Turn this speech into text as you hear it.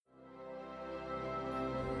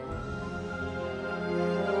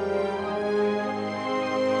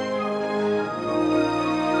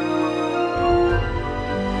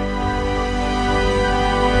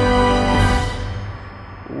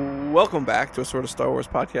Welcome back to a sort of Star Wars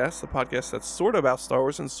podcast, the podcast that's sort of about Star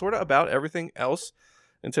Wars and sort of about everything else.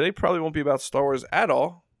 And today probably won't be about Star Wars at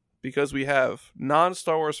all because we have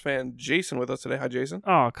non-Star Wars fan Jason with us today. Hi, Jason.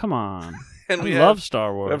 Oh, come on. And I love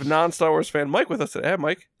Star Wars. We have non-Star Wars fan Mike with us today. Hi,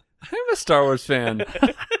 Mike. I'm a Star Wars fan.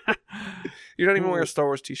 You're not even wearing a Star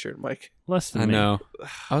Wars t-shirt, Mike. Less than I me. know.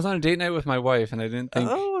 I was on a date night with my wife, and I didn't think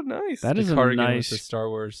Oh, nice. That is the a cardigan nice. with the Star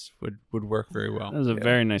Wars would work very well. That is a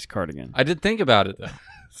very nice cardigan. I did think about it, though.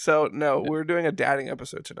 So, no, we're doing a dadding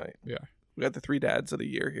episode tonight. We are. We got the 3 dads of the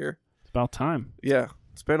year here. It's about time. Yeah,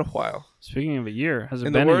 it's been a while. Speaking of a year, has it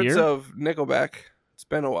In the been a words year? of Nickelback, it's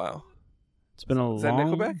been a while. It's been a Is long. that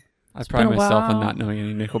Nickelback? I pride been a myself on while. not knowing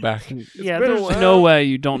any Nickelback. Yeah, been a there's while. no way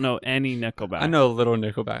you don't know any Nickelback. I know a little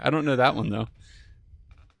Nickelback. I don't know that one, though.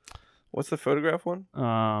 What's the photograph one?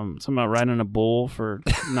 Something about riding a bull for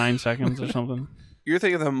 9 seconds or something. You're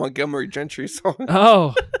thinking of the Montgomery Gentry song.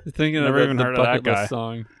 Oh, You're thinking Never of even the heard of that Bucket List guy.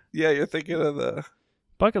 song. Yeah, you're thinking of the...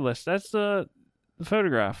 bucket list. That's the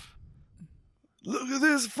photograph. Look at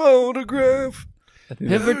this photograph. I think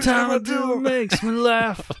Every Every time time I I do do it makes me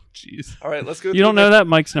laugh. Jeez. All right, let's go. You don't know that?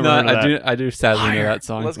 Mike's never No, heard of that. I do sadly know that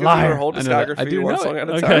song. Let's go Liar. through our whole I know that. discography I do one know song it. at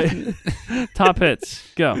a time. Okay. Top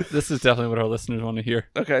hits. Go. This is definitely what our listeners want to hear.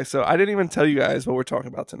 Okay, so I didn't even tell you guys what we're talking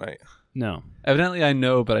about tonight. No. Evidently, I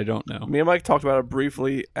know, but I don't know. Me and Mike talked about it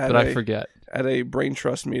briefly at But I forget. at a brain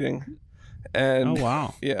trust meeting, and Oh,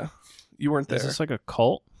 wow. yeah, you weren't there. Is this like a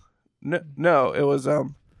cult? No, it was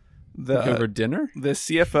Like over dinner? the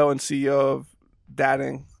CFO and CEO of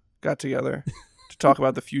Dadding got together to talk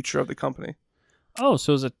about the future of the company. Oh,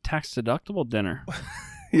 so it was a tax-deductible dinner.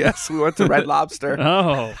 Yes, we went to Red Lobster.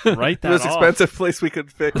 Oh, write The that most off. expensive place we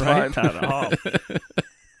could Write find. that off.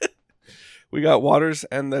 We got waters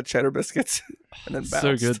and the cheddar biscuits, and then bounced.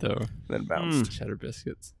 So good, though. Then bounced. Cheddar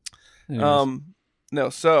biscuits. Anyways. No,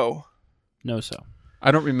 so No, so.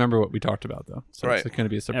 I don't remember what we talked about, though. So Right. it's going to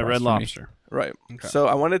be a Yeah, surprise Red for me. Lobster. right. Okay. So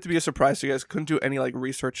I wanted it to be a surprise. So you guys couldn't do any like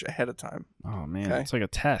research ahead of time. Oh, man. Okay. It's like a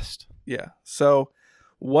test. Yeah. So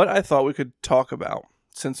what I thought we could talk about,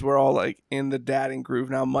 since we're all like in the dadding groove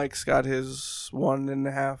now, Mike's got his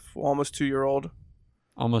 1.5, almost 2-year-old.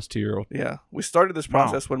 Almost 2-year-old. Yeah. We started this Wow.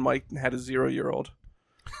 process when Mike had a 0-year-old.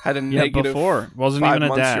 Had a Yeah, negative before. Wasn't 5 even a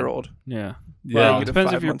months dad. year old. Yeah. Yeah. Well, it Negative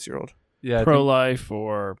depends 5 if you're months year old. Yeah. I think pro-life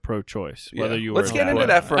or pro-choice. Yeah. Whether you Let's were get a into boy.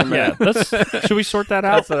 that for a minute. Yeah. Should we sort that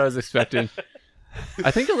out? that's what I was expecting.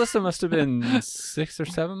 I think Alyssa must have been 6 or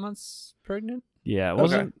 7 months pregnant. Yeah. It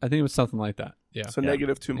wasn't. I think it was something like that. Yeah. So Yeah.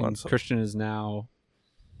 negative 2 And months. Christian is now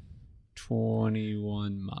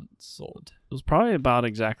 21 months old. It was probably about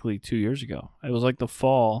exactly 2 years ago. It was like the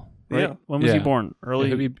fall. Right? Yeah. When was he Yeah. born? Early.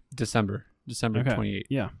 It'll be December Okay. 28th.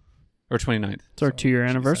 Yeah. Or 29th. It's our 2-year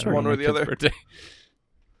anniversary. One or My the kid's other. birthday.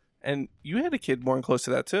 And you had a kid born close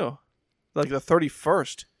to that too. Like the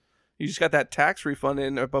 31st. You just got that tax refund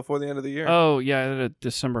in before the end of the year. Oh, yeah. I had a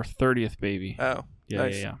December 30th baby. Oh, Yeah,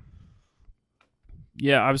 nice. yeah.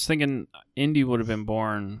 Yeah, I was thinking Indy would have been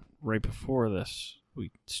born right before this.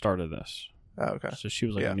 We started this. Oh, okay. So she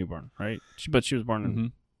was like Yeah. a newborn, right? But she was born in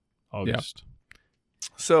Mhm. August.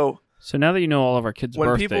 So So now that you know all of our kids' when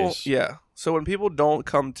birthdays, so when people don't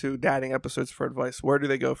come to dadding episodes for advice, where do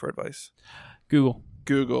they go for advice? Google.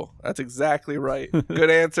 Google. That's exactly right. Good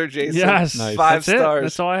answer, Jason. Yes. Nice. 5 That's it. stars.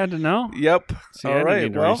 That's all I had to know. Yep. See, I All didn't right.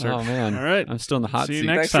 need to Well, research. Oh, man. All right. I'm still in the hot See you seat.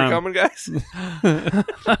 next thanks time. for coming, guys.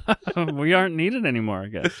 We aren't needed anymore, I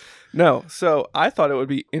guess. No. So I thought it would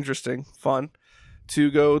be interesting, fun, to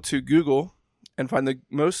go to Google and find the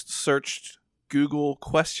most searched Google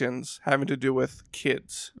questions having to do with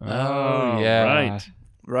kids, Oh, yeah. Right.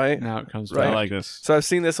 right? Now it comes Right. I back. like this. So I've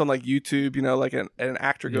seen this on like YouTube, you know, like an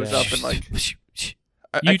actor goes Yeah. up and like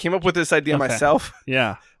I You- came up with this idea Okay. myself.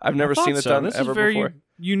 Yeah. I've never I thought seen it so. done This ever is a very before.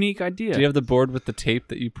 unique idea. Do you have the board with the tape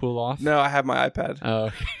that you pull off? No, I have my iPad, Oh,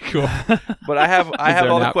 okay, cool. but I have there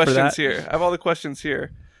all an the app for questions that? here. I have all the questions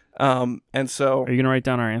here, and so Are you going to write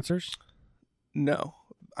down our answers? no,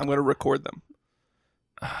 I'm going to record them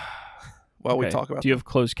while we Okay. talk about. Do you have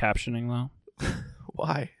closed captioning, though?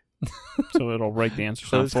 Why? So it'll write the answers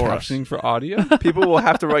down Closed for us. captioning for audio? People will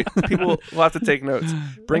have to write. People will have to take notes.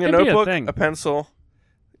 Bring a That could be a notebook, thing. a pencil,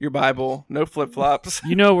 your Bible. No flip flops.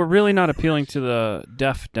 You know, we're really not appealing to the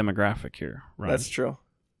deaf demographic here, right? That's true.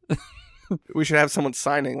 We should have someone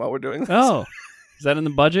signing while we're doing this. Oh, is that in the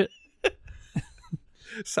budget?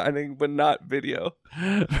 Signing, but not video.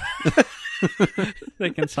 They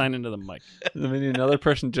can sign into the mic. I mean, another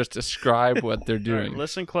person just describe what they're All right, doing.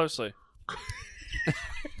 listen closely.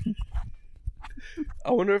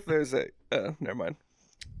 I wonder if there's a. Never mind.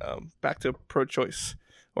 Back to pro-choice.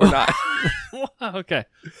 or not? Okay.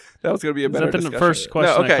 That was going to be a Is better that the discussion. first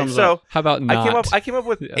question No, that okay, comes so up? How about not? I came up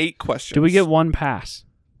with Yeah. 8 questions. Do we get one pass?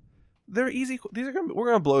 They're easy. These are we're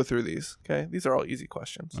going to blow through these. Okay, these are all easy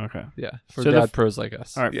questions. Okay. Yeah, for So the dad pros like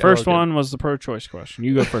us. All right. Yeah, First okay. one was the pro-choice question.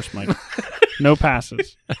 You go first, Mike. No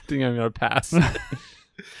passes. I think I'm gonna pass.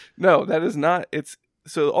 No, that is not. It's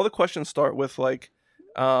so all the questions start with like,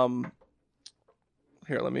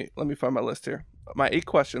 here. Let me find my list here. My 8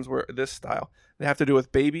 questions were this style. They have to do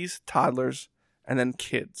with babies, toddlers, and then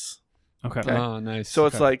kids. Okay. Okay. Oh, nice. So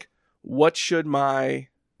it's like, what should my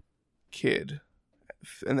kid,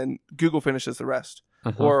 and then Google finishes the rest,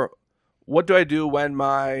 Uh-huh. or what do I do when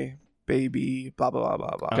my baby, blah blah blah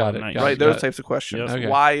blah blah. Got Oh, it. nice. Got Right, it, those got it. types of questions. Yep. Okay.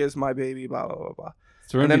 Why is my baby blah blah blah blah?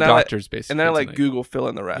 So we're and gonna be then I like- doctors, basically. And then I like tonight. Google fill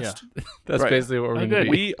in the rest. That's right. basically what we're Oh, gonna good. be.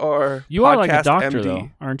 We are. You are like a Podcast doctor, MD. though,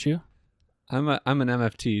 aren't you? I'm an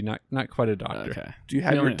MFT, not quite a doctor. Okay. Do you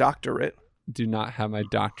have You your only- doctorate? Do not have my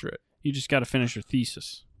doctorate. You just got to finish your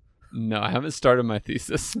thesis. No, I haven't started my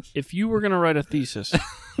thesis. If you were going to write a thesis,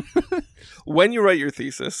 When you write your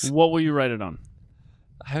thesis, what will you write it on?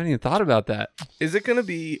 I haven't even thought about that. is it going to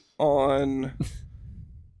be on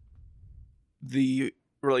the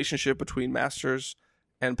relationship between masters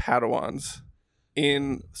and Padawans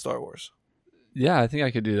in Star Wars? Yeah, I think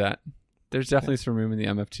I could do that. There's definitely some room in the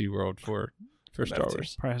MFT world for Star MFT.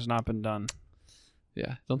 Wars. Probably has not been done.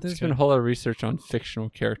 Yeah, don't think there's Okay. been a whole lot of research on fictional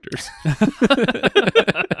characters.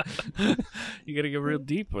 You got to get real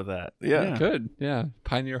deep with that. Yeah. Good, yeah.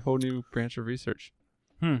 Pioneer a whole new branch of research.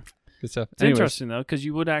 Hmm. Good stuff. It's Anyways, interesting, though, because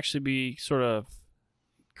you would actually be sort of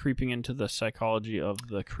creeping into the psychology of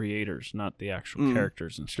the creators, not the actual Mm.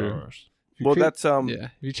 characters in Star True. Wars. if you Well, create- that's yeah.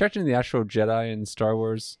 If you checked into the actual Jedi in Star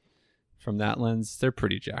Wars from that lens, they're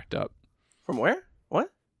pretty jacked up. from where? What?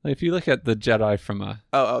 Like, if you look at the Jedi from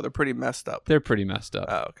Oh, they're pretty messed up. they're pretty messed up.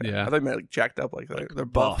 Oh, okay. Yeah. I thought you meant like jacked up, like they're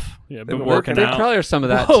buff. Yeah, They've been been working working There out. probably are some of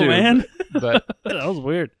that Whoa, too, man. but That was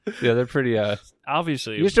weird. yeah, they're pretty.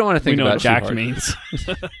 Obviously, You just don't want to we think know about what it too jacked hard. means.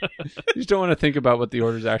 You just don't want to think about what the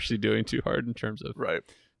order's actually doing too hard in terms of. Right.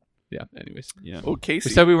 Yeah. Anyways, Yeah. Oh, we Casey.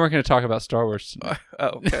 said we weren't going to talk about Star Wars. Oh,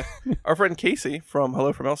 okay. Our friend Casey from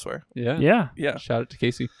Hello from Elsewhere. Yeah. Yeah. Yeah. Shout out to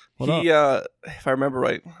Casey. What He, if I remember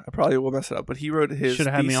right, I probably will mess it up, but he wrote his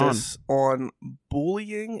Should've had me on. thesis on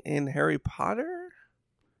bullying in Harry Potter.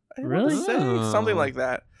 I wanna Really? say Oh. something like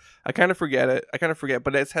that. I kind of forget it.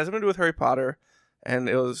 but it has something to do with Harry Potter, and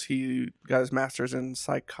he got his master's in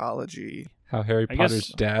psychology. How Harry I guess- Potter's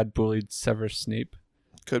dad bullied Severus Snape.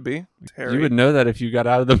 Could be. It's Harry. You would know that if you got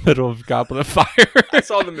out of the middle of Goblet of Fire. I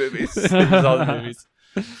saw the movies. You saw the movies.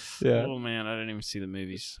 Yeah. Oh man, I didn't even see the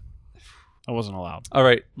movies. I wasn't allowed. All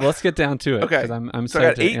right. Well, let's get down to it. Okay. 'cause I'm So I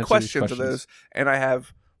got excited to 8 answer questions these of those, and I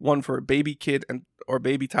have one for baby kid or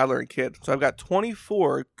baby toddler and kid. So I've got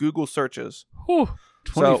 24 Google searches. Whew.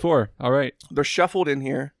 24. All right. They're shuffled in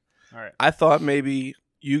here. All right. I thought maybe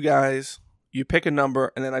you pick a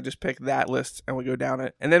number, and then I just pick that list, and we go down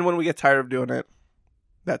it. And then when we get tired of doing it,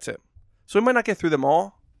 that's it. So we might not get through them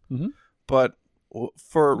all, Mhm. but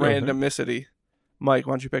for Go ahead. randomicity, Mike,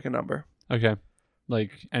 why don't you pick a number? Okay.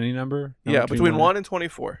 Like any number? No, Yeah, between 1 and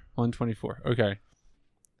 24. 124. Okay.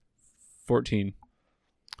 14.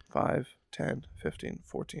 5, 10, 15,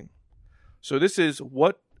 14. So this is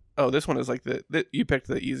what... Oh, this one is like you picked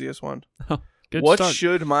the easiest one. Good What start.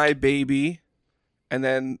 should my baby... And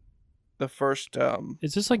then the first...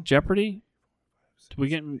 Is this like Jeopardy? Do we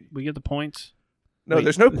get the points? No, Wait,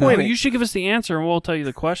 there's no No, pointing. you should give us the answer and we'll tell you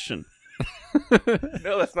the question.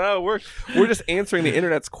 No, that's not how it works. We're just answering the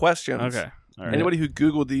internet's questions. Okay. All right. Anybody who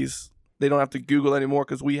Googled these, they don't have to Google anymore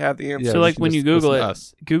because we have the answer. Yeah, So you like can when just you Google listen it, to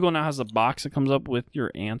us. Google now has a box that comes up with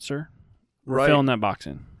your answer. We're Right. filling that box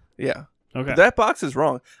in. Yeah. Okay. That box is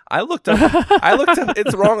wrong. I looked up.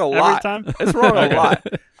 It's wrong a Every lot. time? It's wrong Okay. a lot.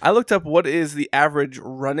 I looked up what is the average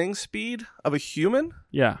running speed of a human,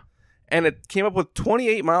 Yeah. and it came up with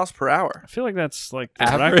 28 miles per hour. I feel like that's like the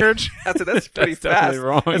Average? record. That's pretty That's definitely fast.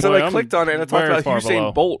 wrong. And so Boy, I I'm clicked on it, and it talked very about far Usain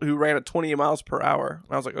below. Bolt, who ran at 28 miles per hour.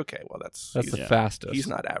 And I was like, okay, well, That's he's, the Yeah. fastest. he's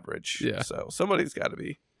not average. Yeah. So somebody's got to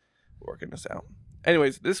be working this out.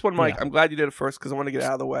 Anyways, this one, Mike, Yeah. I'm glad you did it first because I want to get it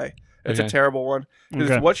out of the way. It's a Okay. terrible one. It's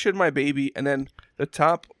Okay. what should my baby, and then the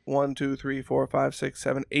top 1, 2, 3, 4, 5, 6,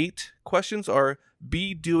 7, 8 questions are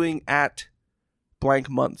be doing at blank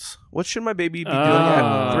months. What should my baby be doing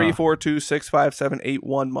Ah. at 3, 4, 2, 6, 5, 7, 8,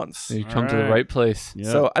 1 months? You come to the Alright. right place. Yep.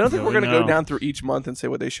 So I don't think Yeah, we're going to we go know. down through each month and say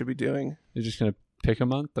what they should be doing. You're just going to pick a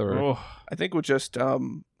month or Oh, I think we'll just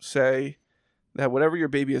say that whatever your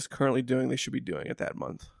baby is currently doing, they should be doing at that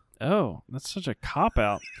month. oh, that's such a cop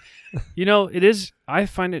out. You know, it is. I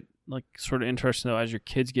find it like sort of interesting though. As your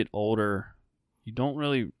kids get older, you don't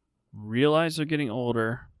really realize they're getting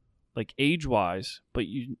older, like age-wise, but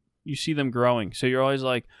you see them growing. So you're always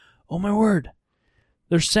like, oh my word,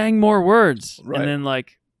 they're saying more words. Right. And then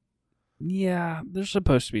like, yeah, they're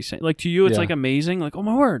supposed to be saying, like to you, it's Yeah. like amazing, like, oh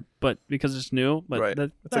my word, but because it's new, but Right. It's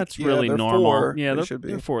like, that's yeah, really they're normal. 4, Yeah, they should be.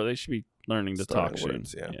 they're 4. They should be learning to talk Starting soon.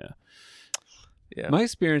 words, yeah. Yeah. My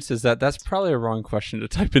experience is that that's probably a wrong question to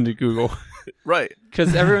type into Google Right.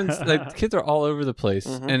 because everyone's like kids are all over the place,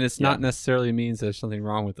 Mhm. and it's not necessarily means there's something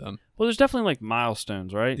wrong with them. Well, there's definitely like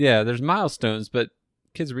milestones, right? Yeah, there's milestones, but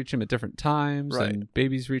kids reach them at different times, Right. and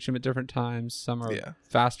babies reach them at different times. Some are Yeah.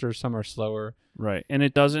 faster, some are slower. Right. And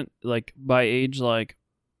it doesn't, like, by age like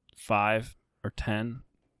 5 or 10,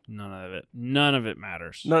 none of it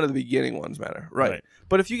matters. None of the beginning ones matter. Right. Right.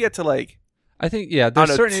 But if you get to like, I think there's I don't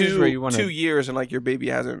know, certain ages where you want 2 to. years and like your baby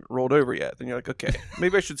hasn't rolled over yet, then you're like, okay,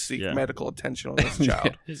 maybe I should seek Yeah. medical attention on this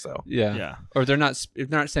child. So, Yeah. Yeah. Or they're not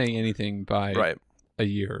saying anything by right. a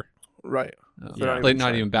year. Right. They're not Like even not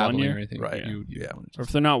trying. even babbling year? or anything. Right. Yeah. Or if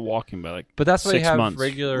they're not walking by like, But that's why 6 you have months.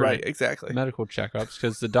 regular Right. Exactly. medical checkups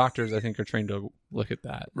because the doctors, I think, are trained to look at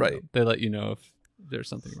that. Right. They let you know if there's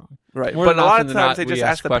something wrong. Right. More But than a lot often of than times not, they we just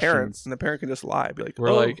ask ask the parents, questions. and the parent can just lie. Be like, We're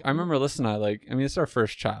oh, like, I remember Alyssa and I, it's our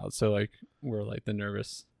first child, so like we're like the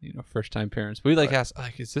nervous, first time parents. But we like Right. ask,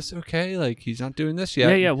 like, is this okay? Like he's not doing this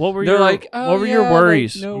yet. yeah. What were They're your like, oh, what were your yeah, like,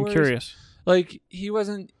 worries? no I'm worries. curious. Like he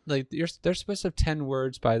wasn't like they're supposed to have 10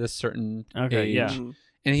 words by this certain Okay, age, yeah. mhm.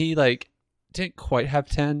 and he like didn't quite have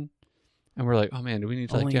 10. And we're like, oh man, do we need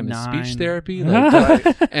to like Only get him in 9. speech therapy? Like,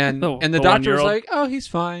 and The- and the the doctor was 1-year-old? like, oh, he's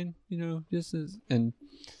fine. This is and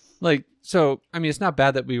like so. I mean, it's not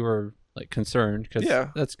bad that we were like concerned because Yeah.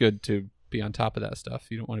 that's good to be on top of that stuff.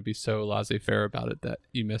 You don't want to be so laissez-faire about it that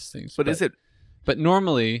you miss things. But is it? But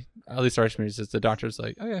normally, at least our experience is the doctor's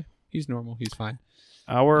like, oh yeah, he's normal, he's fine.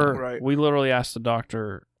 Right. We literally asked the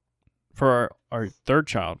doctor for our 3rd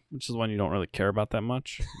child, which is the one you don't really care about that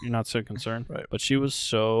much. You're not so concerned. Right. But she was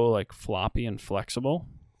so like floppy and flexible.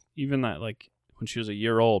 Even that like when she was a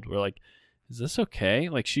year old, we're like, is this okay?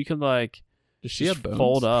 Like she could like Does she just have bones?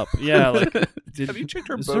 fold up. Yeah, like Have you checked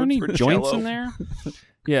her is bones there any for joints Jell-O? in there?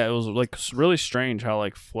 Yeah, it was like really strange how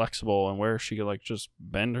like flexible and where she could like just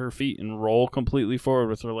bend her feet and roll completely forward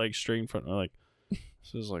with her legs straight in front. We're like,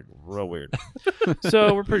 this is like real weird.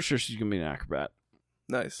 So we're pretty sure she's gonna be an acrobat.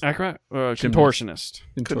 Nice. Acrobat? Gymnast. Contortionist.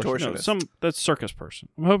 Contortionist. No, that's circus person.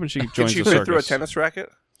 I'm hoping she Can joins she the fit circus. through a tennis racket?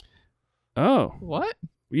 Oh, What?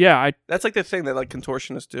 yeah. That's like the thing that like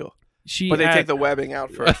contortionists do. She But they at- take the webbing out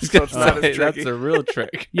I first, was so gonna it's not say, as tricky. that's a real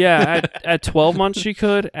trick. Yeah, at 12 months she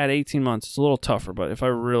could. At 18 months it's a little tougher. But if I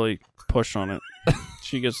really push on it,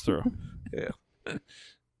 she gets through. Yeah.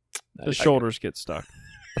 The shoulders get stuck.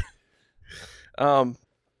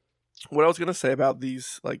 What I was gonna say about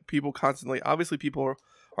these, like people constantly, obviously people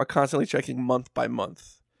are constantly checking month by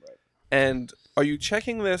month. Right. And are you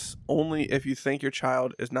checking this only if you think your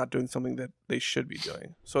child is not doing something that they should be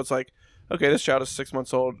doing? So it's like, okay, this child is 6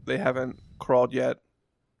 months old, they haven't crawled yet.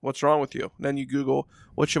 What's wrong with you? And then you Google,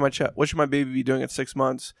 what should my baby be doing at 6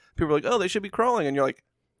 months? People are like, oh, they should be crawling, and you're like,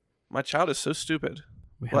 my child is so stupid.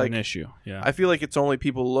 We have Like, an issue. Yeah. I feel like it's only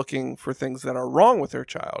people looking for things that are wrong with their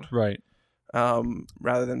child. Right.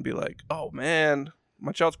 Rather than be like, oh man,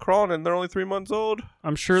 my child's crawling and they're only 3 months old.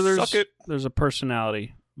 I'm sure Suck it. there's a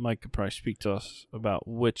personality. Mike could probably speak to us about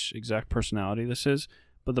which exact personality this is,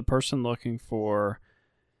 but the person looking for,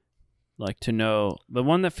 like, to know, the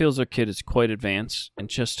one that feels their kid is quite advanced, and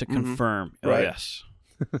just to confirm, oh Right. yes,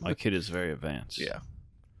 my kid is very advanced. Yeah.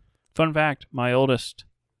 Fun fact: my oldest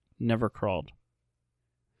never crawled.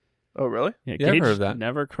 Oh really? Yeah, Yeah, I've Gage heard of that.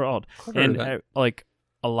 never crawled, I've heard and of that. like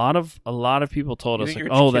a lot of people told You us, think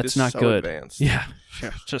like, your oh, kid that's is not so good. advanced. Yeah,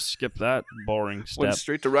 just skip that boring step. Went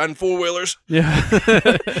straight to riding 4-wheelers. Yeah.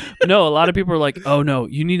 No, a lot of people are like, oh no,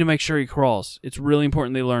 you need to make sure he crawls. It's really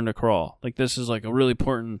important they learn to crawl. Like this is like a really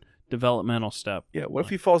important developmental step. Yeah. What if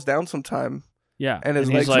he falls down sometime? Yeah. And his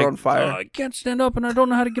he's legs are like, on fire. "Oh, I can't stand up and I don't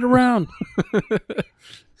know how to get around.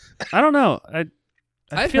 I don't know.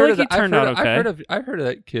 I feel like he turned out okay. I've heard of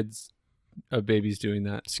that kids, babies doing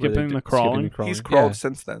that, where they Skipping the crawling? He's crawled Yeah.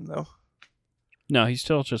 since then though. No, he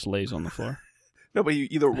still just lays on the floor. No, but he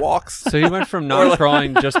either walks. So he went from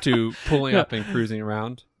non-crawling just to pulling up and cruising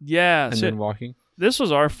around Yeah. and So then walking. this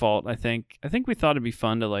was our fault, I think. I think we thought it'd be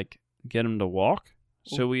fun to like get him to walk.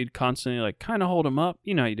 So we'd constantly like kind of hold him up.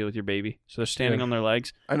 You know how you do with your baby. So they're standing Yeah. on their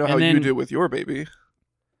legs. I know And how you then- do with your baby.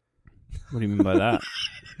 What do you mean by that?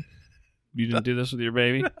 You didn't do this with your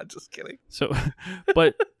baby? Just kidding. So,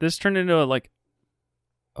 but this turned into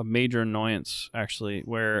a major annoyance actually,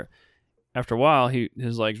 where after a while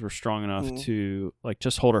his legs were strong enough to like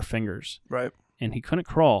just hold our fingers, Right. and he couldn't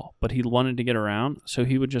crawl, but he wanted to get around. So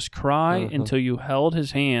he would just cry until you held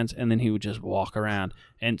his hands, and then he would just walk around.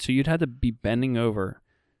 And so you'd have to be bending over.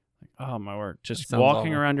 Oh, my word. Just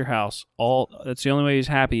walking around your house. That's the only way he's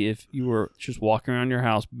happy, if you were just walking around your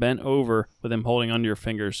house, bent over with him holding onto your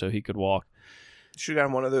fingers so he could walk. You should have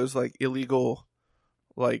gotten one of those like illegal,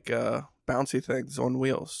 like bouncy things on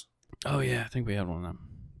wheels. Oh, yeah. I think we had one of them.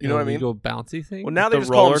 You know what I mean? Illegal bouncy thing? Well, now they The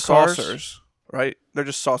just call them roller cars? saucers, right? They're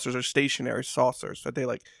just saucers or stationary saucers that they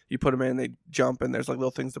like. You put them in, they jump, and there's like little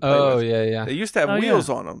things to play Oh, with. yeah. They used to have Oh, wheels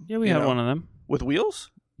on them. Yeah, we had one of them. with wheels.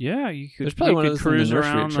 Yeah, you could. There's probably you one could of those in the cruise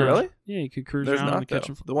nursery, around. too. Really? Yeah, you could cruise There's around not, on the though.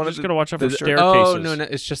 kitchen. The one Just at gotta watch out for The- staircases. Oh, no,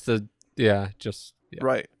 it's just the, yeah.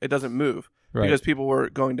 Right. It doesn't move Right. because people were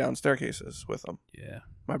going down staircases with them. Yeah.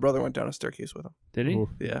 My brother went down a staircase with him. Did he? Oof.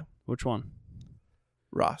 Yeah, Which one?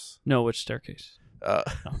 Ross. No, which staircase? No,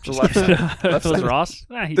 I'm the just left kidding. side. If it was Ross,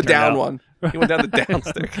 he The turned down out. one. He went down the down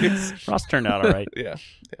staircase. Ross turned out all right. Yeah.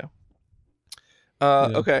 Yeah.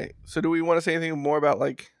 Okay. So, do we want to say anything more about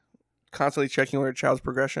like constantly checking on your child's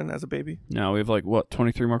progression as a baby? No, we have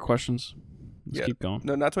 23 more questions. Let's keep going.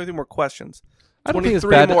 No, not 23 more questions. I don't think it's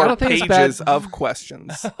 23 bad. I more don't think it's pages bad. of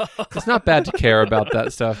questions. It's not bad to care about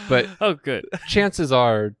that stuff, but Oh, good. chances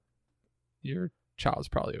are your child's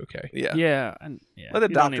probably okay. Yeah. Yeah. Let the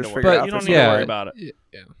you don't need doctors to figure worry- it out You for don't need to themselves. worry about it.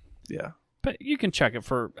 Yeah. But you can check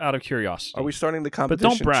it out of curiosity. Are we starting the don't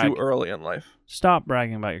competition brag. too early in life? Stop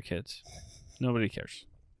bragging about your kids. Nobody cares.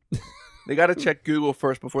 They got to check Google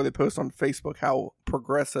first before they post on Facebook how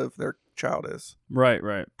progressive their child is. Right.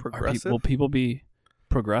 Progressive? Will people be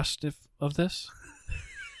progressive of this?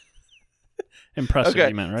 Impressive, Okay,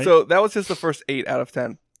 you meant, right? so that was just the first 8 out of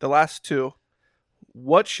 10. The last 2.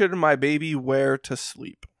 What should my baby wear to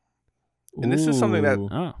sleep? And this is something that- Ooh.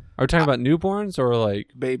 Oh, Are we talking about newborns or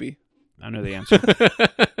like? Baby. I know the answer.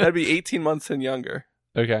 That'd be 18 months and younger,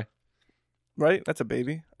 Okay. right? That's a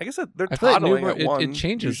baby. I guess they're I feel like toddling newborn, at 1. it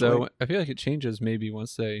changes usually. though. I feel like it changes maybe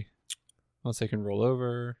once they can roll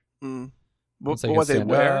over. Mm. Once they But can what they stand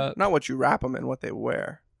wear, up. not what you wrap them in, what they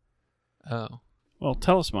wear. Oh. Well,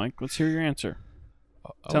 tell us, Mike. Let's hear your answer.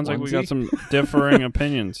 A Sounds like we onesie? got some differing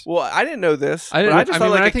opinions. Well, I didn't know this. I but didn't. I just thought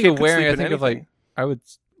mean, like when I a think kid of could wearing, sleep I in think of anything.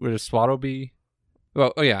 would a swaddle be?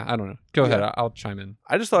 Well, oh yeah, I don't know. Go ahead. Yeah. I'll chime in.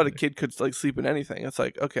 I just thought a kid could like sleep in anything. It's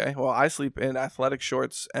like, okay, well, I sleep in athletic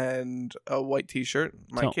shorts and a white t-shirt.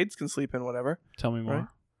 My Tell- kids can sleep in whatever. Tell me more.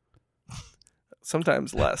 Right.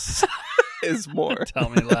 Sometimes less is more. Tell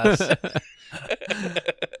me less.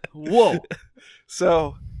 Whoa.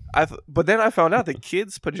 So, but then I found out that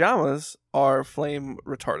kids' pajamas are flame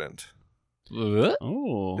retardant. What?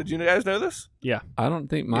 Oh. Did you guys know this? I don't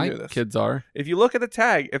think my knew this. kids are. If you look at the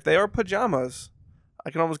tag, if they are pajamas, I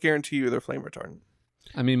can almost guarantee you they're flame retardant.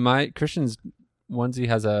 I mean, my Christian's onesie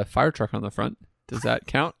has a fire truck on the front. Does that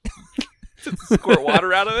count? Squirt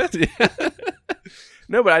water out of it?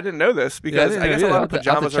 No, but I didn't know this because didn't I know guess a either. lot of I'll have to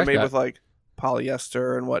pajamas are check made that. with like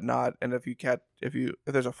polyester and whatnot, and if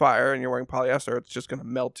there's a fire and you're wearing polyester, it's just going to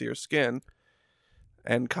melt to your skin.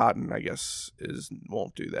 And cotton, I guess,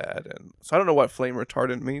 won't do that. And so I don't know what flame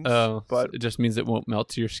retardant means. Oh, but it just means it won't melt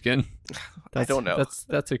to your skin. I don't know.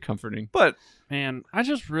 That's a comforting. But Man, I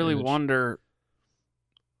just really Image. wonder.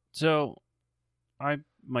 So, I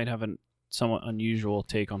might have a somewhat unusual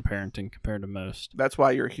take on parenting compared to most. that's why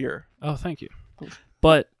you're here. Oh, thank you.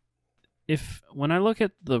 But when I look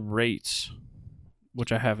at the rates,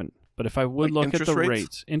 which I haven't, but if I would Like look at interest the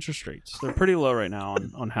rates? interest rates, they're pretty low right now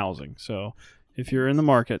on housing. So, if you're in the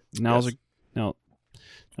market, now's Yes. no.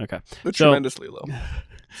 Okay. They're So- tremendously low.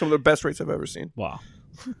 Some of the best rates I've ever seen. Wow.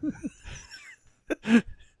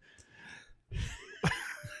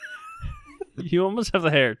 You almost have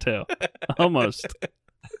the hair too. Almost.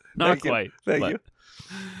 Not Thank you. quite. Thank but-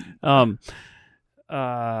 you.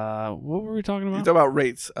 What were we talking You about? talk about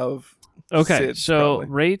rates of Okay, SIDS, so probably.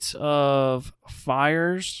 rates of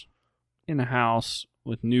fires in a house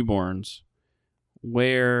with newborns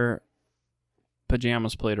where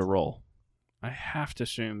pajamas played a role. I have to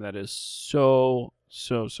assume that is so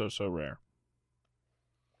rare.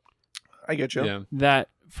 I get you. Yeah. That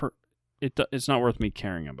it's not worth me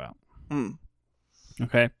caring about. Hmm.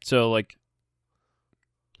 Okay, so like,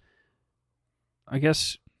 I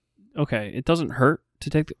guess, okay, it doesn't hurt to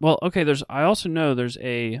take. I also know there's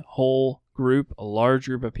a whole group, a large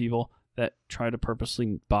group of people that try to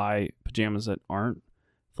purposely buy pajamas that aren't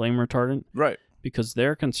flame retardant Right. because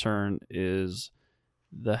their concern is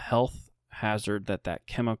the health hazard that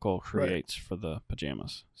chemical creates for the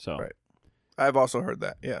pajamas. So Right. I've also heard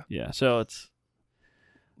that. Yeah. yeah, so it's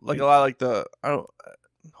Like a lot of like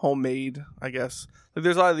homemade, I guess. Like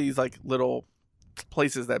there's a lot of these like little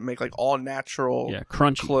places that make like all natural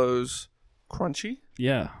crunchy. clothes Crunchy?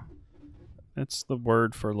 Yeah. That's the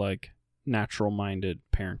word for like natural-minded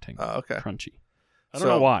parenting. Oh, okay. Crunchy. I don't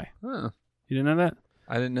know why. Huh. You didn't know that?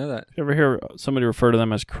 I didn't know that. If you ever hear somebody refer to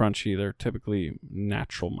them as crunchy, they're typically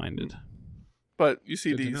natural-minded. But you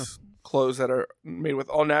see Good to these clothes that are made with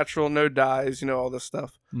all natural, no dyes, all this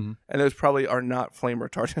stuff. Mhm. And those probably are not flame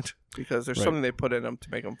retardant because there's Right. something they put in them to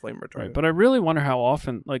make them flame retardant. Right. But I really wonder how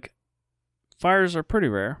often, like, fires are pretty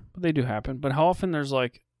rare, but they do happen. But how often there's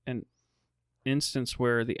like an instance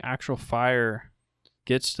where the actual fire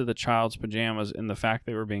gets to the child's pajamas and the fact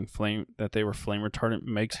they were flame retardant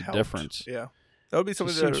makes a Helped. difference. Yeah. That would be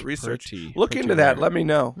something Just to seems research. pretty Look into that. rare. Let me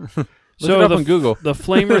know. Look it up on Google. The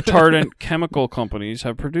flame retardant chemical companies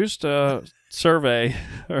have produced a survey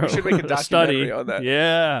or We should make a a study documentary on that.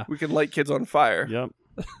 Yeah. We can light kids on fire. Yep.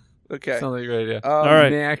 Okay. Sounds like a great idea. All right.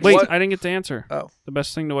 next. Wait, What- I didn't get to answer. Oh. The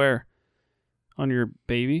best thing to wear on your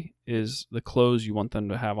baby is the clothes you want them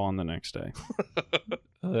to have on the next day.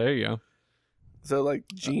 Oh, there you go. So like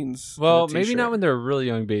jeans. Well, and a maybe t-shirt. not when they're really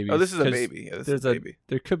young babies. Oh, this is a 'cause baby. Yeah, this There's is a baby.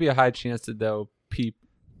 There could be a high chance that they'll pee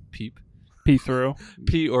Through.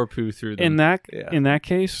 pee or poo through them. In that Yeah. in that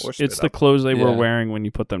case, Or spit it's the up. clothes they were Yeah. wearing when you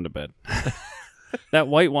put them to bed. That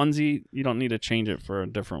white onesie, you don't need to change it for a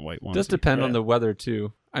different white onesie. Does depend on Right. the weather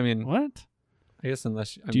too. I mean, What? I guess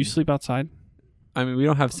unless Do you sleep outside? I mean, we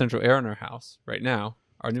don't have central air in our house right now.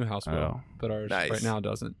 Our new house will, Oh. but ours Nice. right now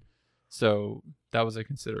doesn't. So that was a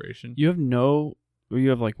consideration. You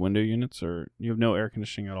have like window units, or you have no air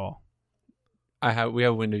conditioning at all? We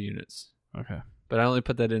have window units, Okay. but I only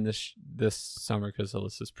put that in this summer because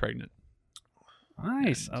Alyssa's pregnant.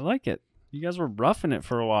 Nice. I like it. You guys were roughing it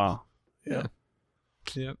for a while. Yeah.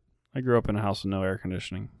 Yep. I grew up in a house with no air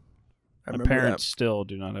conditioning. I My remember parents still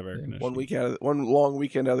do not have air Yeah. conditioning. one long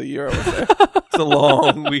weekend out of the year. I would say it's a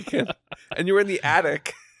long weekend, and you were in the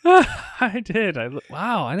attic. I did.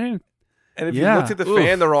 Wow. I didn't. And if you Yeah. looked at the Oof.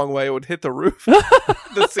 fan the wrong way, it would hit the roof,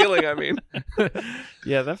 the ceiling. I mean,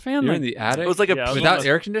 Yeah, that fan. You're like, in the attic. it was like Yeah, I was without on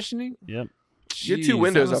air conditioning. Yep. You had two Jeez,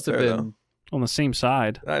 windows that must up have there, been- On the same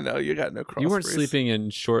side. I know you got no cross. You weren't breeze. sleeping in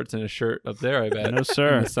shorts and a shirt up there, I bet. No, In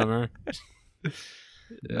sir. the summer.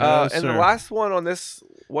 No, And the sir. last one on this,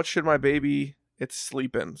 what should my baby? It's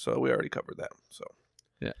sleeping. So we already covered that. So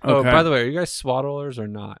Yeah. Oh, Okay. by the way, are you guys swaddlers or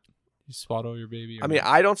not? You swaddle your baby? Or I mean, not?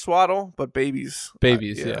 I don't swaddle, but babies.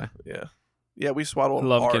 Babies, yeah. We swaddle. I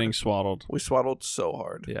love hard. getting swaddled. We swaddled so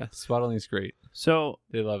hard. yeah, swaddling's great. So,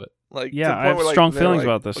 They love it. Like Yeah, to the I point have where, strong they're feelings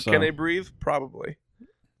about this, "But so." Can they breathe? Probably.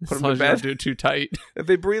 Put As them long in as you don't bed. do it too tight. If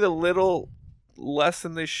they breathe a little less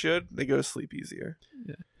than they should, they go to sleep easier.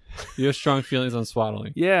 You have strong feelings on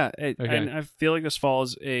swaddling. yeah. Okay. And I feel like this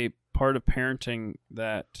falls a part of parenting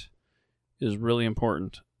that is really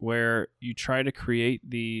important, where you try to create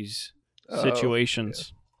these Oh,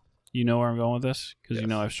 situations. You know where I'm going with this? Because you Yes.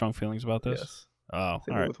 know I have strong feelings about this? Yes. Oh, all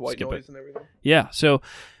Same right. with white Skip noise it. and everything. Yeah. So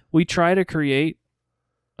we try to create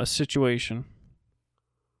a situation.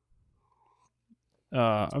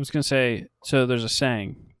 I was going to say, so there's a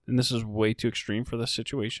saying, and this is way too extreme for this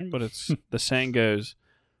situation, but it's the saying goes,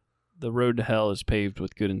 the road to hell is paved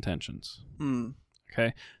with good intentions. Hmm.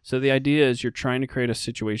 Okay. So the idea is you're trying to create a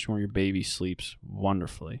situation where your baby sleeps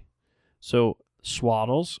wonderfully. So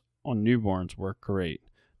swaddles on newborns work great.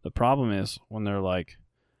 The problem is when they're like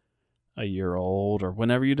a year old, or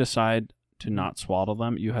whenever you decide to not swaddle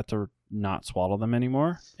them, you have to not swaddle them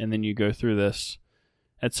anymore. And then you go through this.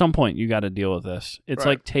 At some point, you got to deal with this. It's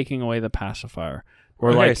Right. like taking away the pacifier. Or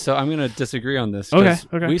Okay, like, so I'm going to disagree on this. Okay, 'cause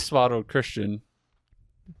okay. We swaddled Christian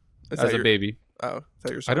Is as that a your, baby. Oh, is that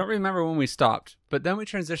your I son? don't remember when we stopped, but then we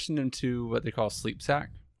transitioned into what they call sleep sack.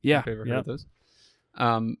 yeah, If you ever heard yeah. of those.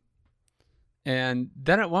 And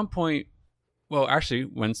then at one point, well, actually,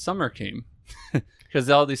 when summer came, because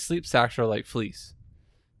all these sleep sacks are like fleece,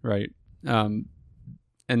 right? And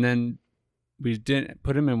then we didn't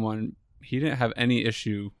put him in one. He didn't have any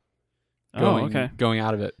issue going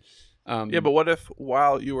out of it. Yeah, but what if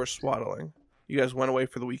while you were swaddling, you guys went away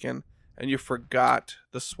for the weekend and you forgot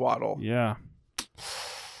the swaddle? Yeah.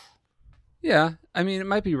 Yeah, I mean, it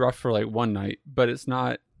might be rough for like one night, but it's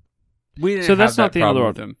not. We didn't So that's have not that the end of the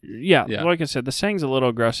problem world. with him. Yeah, Yeah. like I said, the saying's a little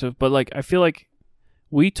aggressive, but like I feel like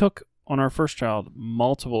we took on our first child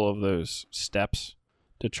multiple of those steps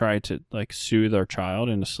to try to like soothe our child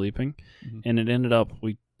into sleeping, Mhm. and it ended up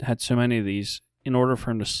we had so many of these. In order for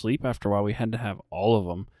him to sleep, after a while, we had to have all of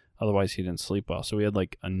them. Otherwise, he didn't sleep well. So we had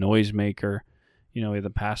like a noisemaker, we had the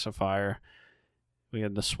pacifier, we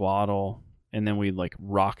had the swaddle, and then we'd like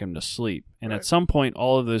rock him to sleep. And Right. at some point,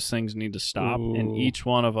 all of those things need to stop. And Ooh. each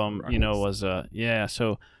one of them, Rocks. was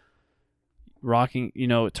so rocking,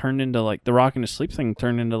 it turned into like the rocking to sleep thing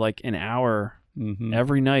turned into like an hour Mm-hmm.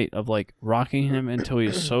 every night of like rocking him until he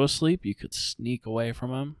was so asleep you could sneak away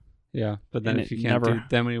from him. Yeah, but then And if you it can't never- do,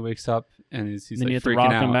 then when he wakes up and he's Then like you have to freaking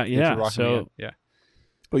rock out, him back. you have to Yeah, rock him so- again. Yeah.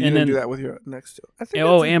 But you And didn't then- do that with your next two. I think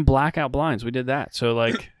Oh, that's and blackout blinds. We did that. So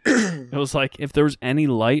like it was like if there was any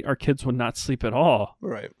light, our kids would not sleep at all.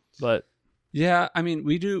 right. But Yeah, I mean,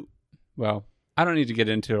 we do. Well, I don't need to get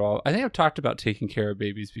into it all. I think I've talked about taking care of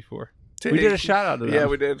babies before. We did a shout out to them. Yeah,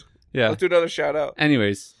 we did. Yeah. Let's do another shout out.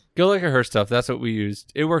 Anyways, Go Look at Her stuff. That's what we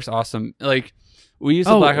used. It works awesome. Like we use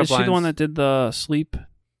the oh, blackout is she blinds. the one that did the sleep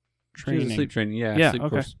She was training? a sleep training. Yeah. Yeah, Sleep okay.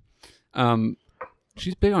 course.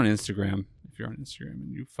 She's big on Instagram. If you're on Instagram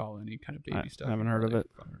and you follow any kind of baby I stuff, haven't you heard of probably it.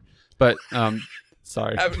 follow her. But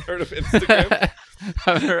sorry, I haven't heard of Instagram.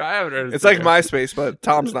 I haven't heard of It's like Instagram. MySpace, but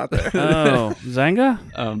Tom's not there. Oh, Zanga?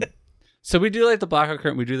 So we do like the blackout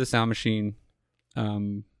curtain. We do the sound machine.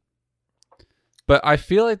 But I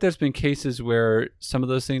feel like there's been cases where some of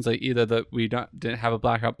those things, like either that we didn't have a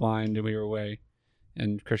blackout blind and we were away,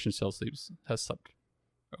 and Christian still has slept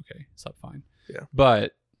okay, slept fine. Yeah.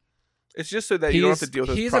 But It's just so that you don't have to deal with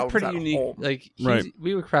those he's a problems pretty at unique. home. Like Right.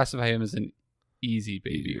 we would classify him as an easy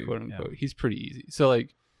baby, Easy, quote unquote. yeah. He's pretty easy. So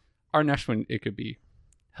like our next one, it could be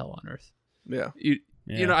hell on earth. Yeah. You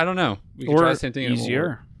Yeah. know, I don't know. We could Or try the same thing and it won't work.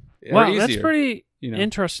 easier. Yeah. Wow, Or that's easier, pretty You know,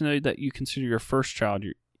 interesting though, that you consider your first child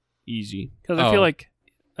easy. Because I Oh. feel like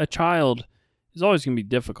a child is always going to be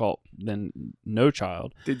difficult than no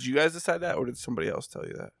child. Did you guys decide that, or did somebody else tell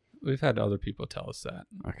you that? we've had other people tell us that.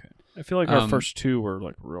 Okay. I feel like our Um, first two were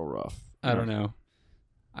like real rough. I don't know.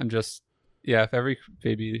 I'm just, yeah, if every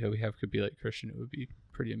baby that we have could be like Christian, it would be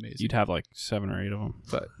pretty amazing. You'd have like 7 or 8 of them.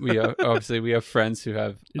 But we obviously we have friends who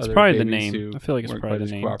have It's other probably the babies name. who I feel like it's weren't probably quite the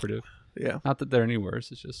as name. cooperative. Yeah. Not that they're any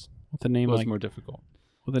worse. It's just With a it name was like more difficult.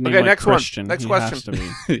 with a name Okay, like next one. Christian. Next he question. has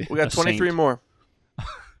to be. We got A 23 saint. more.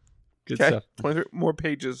 Good Okay. stuff. 23 more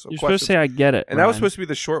pages of You're questions. supposed to say I get it. And that was Ryan. supposed to be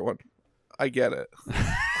the short one. I get it.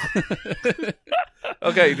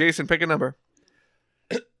 Okay, Jason, pick a number.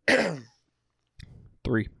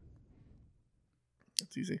 3.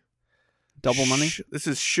 It's easy. Double money? This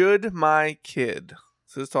is Should My Kid.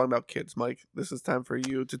 So this is talking about kids, Mike. This is time for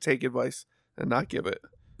you to take advice and not give it.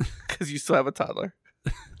 Because you still have a toddler.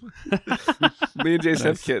 Me and Jason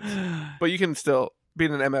have kids. But you can still be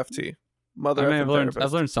an MFT. Mother I mean, effing I've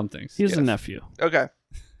therapist. learned some things. He's Yes. a nephew. Okay.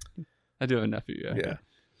 I do have a nephew. Yeah. Yeah.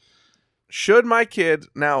 Should my kid...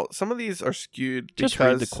 Now, some of these are skewed Just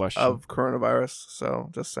read the because question. of coronavirus. So,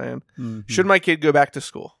 just saying. Mhm. Should my kid go back to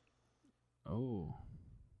school? Oh.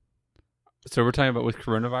 So we're talking about with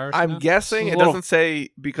coronavirus. I'm now? guessing it Whoa. doesn't say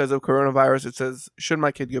because of coronavirus. It says, should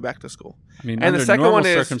my kid go back to school? I mean, and the under second normal one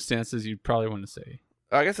is- circumstances, you'd probably want to say.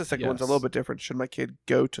 I guess the second one's a Yes. little bit different. Should my kid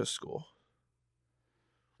go to school?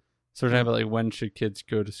 So we're talking about like when should kids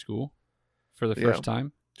go to school for the Yeah. first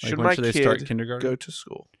time? Like Should when my should they kid start kindergarten? go to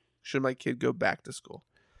school? Should my kid go back to school?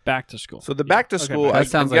 Back to school. So the back to Okay, school, back- That I'm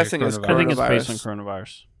sounds like a guessing is coronavirus. I think it's coronavirus. based on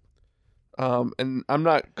coronavirus. And I'm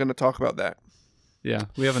not going to talk about that. Yeah,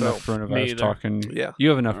 we have enough Me coronavirus either. talking. Yeah. You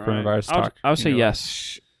have enough All right. coronavirus I'll- talk. I'll say you know.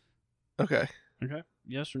 yes. Okay. Okay.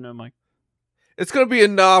 Yes or no, Mike? It's going to be a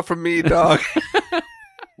nah from me, dog.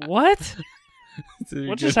 What? So you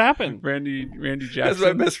What get just happened? Randy That's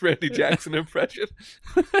Jackson. my best Randy Jackson impression.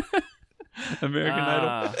 American Idol.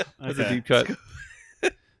 Ah, That's a okay. deep cut.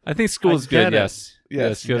 I think school's I get good. it. Yes.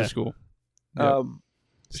 Yes. Go Yeah. to school. Yeah.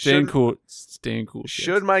 should- Staying cool. Staying cool. Kids.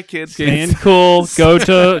 Should my kid Stay in cool. Go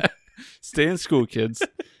to. Stay in school, kids.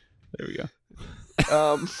 There we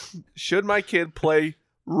go. should my kid play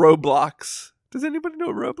Roblox? Does anybody know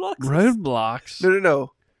what Roblox? is? Roadblocks.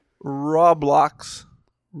 No. Roblox.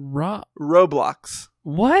 Roblox.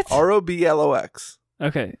 What? ROBLOX.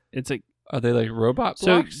 Okay. It's like. Are they like robot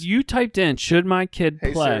So blocks? you typed in, should my kid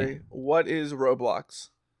Hey play? Siri, what is Roblox?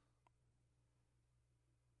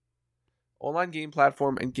 Online game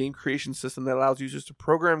platform and game creation system that allows users to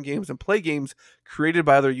program games and play games created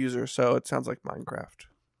by other users. So it sounds like Minecraft.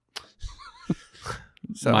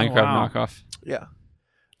 So Minecraft Wow. knockoff. yeah.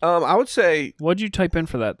 I would say What'd you type in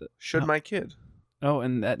for that? should my kid. Oh,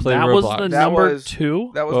 and that Play was Roblox. the That number was-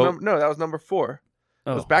 2? That was Well- that was number 4. It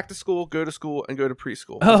was Oh. back to school, go to school, and go to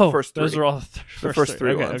preschool. Those are the Oh, first 3. those are all the first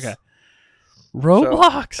three Okay, ones. okay.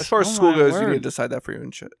 Roblox. As far as Oh school my goes, you word. need to decide that for your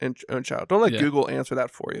own child. Don't let Yeah. Google answer that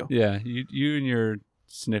for you. Yeah, you and your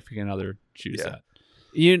significant other choose Yeah. that.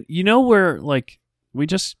 You know where like we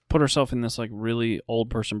just put ourselves in this like really old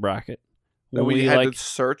person bracket That when we we had like to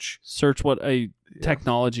search. search what a Yeah.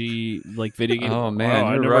 technology like video game. Oh, man,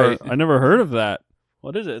 I you're never right. I never heard of that.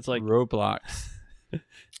 What is it? It's like Roblox.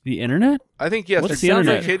 the internet. I think yes. What's it the sounds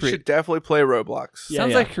like internet? kids should definitely play Roblox. Yeah,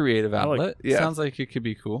 Sounds yeah. like creative I like- outlet. Yeah. Sounds like it could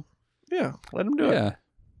be cool. Yeah, let them do it.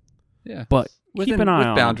 Yeah. But keep an eye with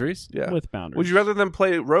on boundaries. Yeah. with boundaries. Would you rather them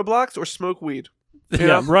play Roblox or smoke weed?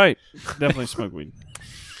 Yeah, right. Definitely smoke weed.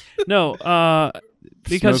 No,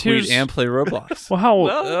 because Smoke here's weed and play Roblox. well,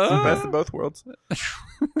 how Best of both worlds.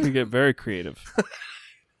 can get very creative.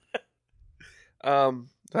 I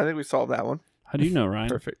think we solved that one. How do you know, Ryan?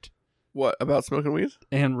 Perfect. What about smoking weed?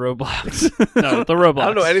 And Roblox. No, the Roblox. I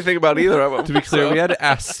don't know anything about either of them. To be clear, so- we had to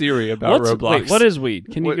ask Siri about Roblox. Wait, what is weed?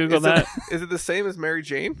 Can you What- Google is that? Is it the same as Mary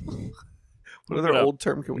Jane? What Look other it up. old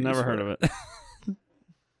term can we Never use heard for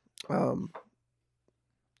of it.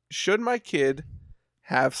 Should my kid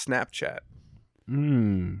have Snapchat?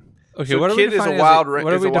 Okay, So what are we kid is a defining wild as ra-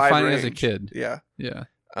 what are is we a wide defining as a range. kid? Yeah. Yeah.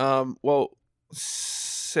 Well,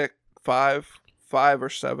 5 or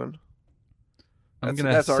 7. I'm That's,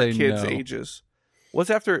 gonna that's our say kids' no. ages. What's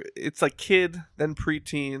after? It's like kid, then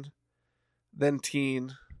preteen, then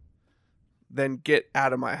teen, then get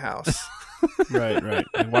out of my house. Right. Like,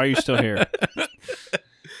 why are you still here?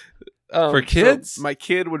 For So kids? my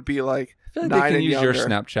kid would be like I feel like 9 they can and use younger. your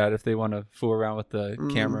Snapchat if they want to fool around with the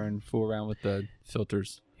Mm. camera and fool around with the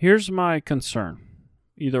filters. Here's my concern.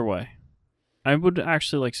 Either way, I would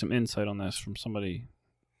actually like some insight on this from somebody.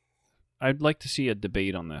 I'd like to see a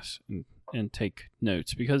debate on this and take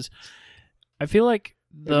notes because I feel like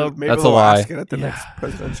Maybe That's a we'll lie. ask it at the Yeah. next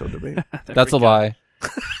presidential debate. There That's we a go. lie.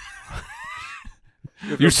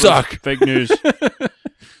 You suck. Fake news.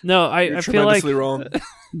 No, You're I feel like tremendously wrong.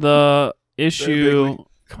 the issue. bigly.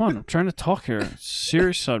 Come on, I'm trying to talk here.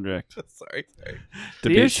 Serious subject. Sorry.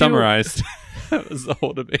 Debate issue- summarized. That was the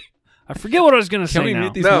whole debate. I forget what I was going to Can say we now.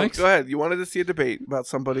 mute these No, mics? go ahead. You wanted to see a debate about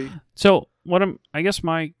somebody. So I guess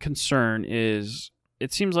my concern is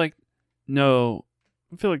it seems like no,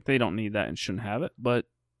 I feel like they don't need that and shouldn't have it, but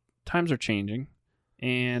times are changing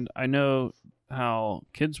and I know how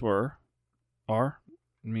kids are.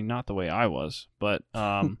 I mean, not the way I was, but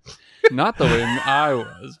Not the way I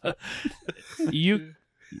was.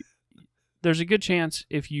 there's a good chance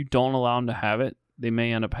if you don't allow them to have it, they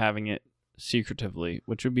may end up having it secretively,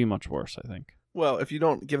 which would be much worse, I think. Well, if you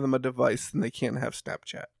don't give them a device, then they can't have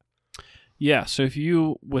Snapchat. Yeah, so if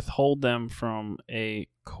you withhold them from a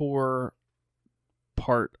core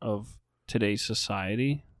part of today's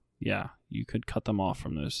society, yeah, you could cut them off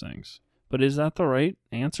from those things. But is that the right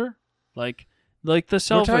answer? Like the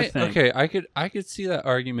cell phone thing. Okay, I could see that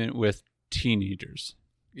argument with teenagers.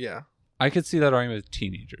 Yeah. I could see that argument with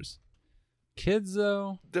teenagers. Kids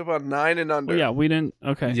though, They're about 9 and under. Well, yeah, we didn't.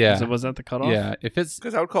 Okay. Yeah. Was that the cutoff? yeah, if it's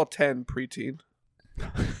Because I would call 10 preteen.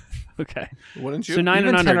 Okay. Wouldn't you? So 9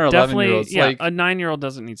 Even and 10 under, or 11 definitely. year-olds, Yeah, like- a 9-year-old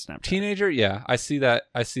doesn't need Snapchat. teenager, yeah, I see that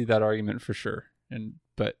argument for sure.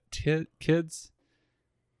 But kids,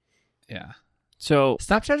 yeah, So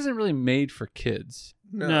Snapchat isn't really made for kids,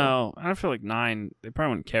 no, I feel like 9. They probably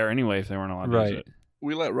wouldn't care anyway if they weren't allowed to use right? it.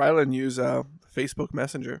 We let Rylan use Facebook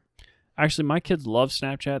Messenger. Actually, my kids love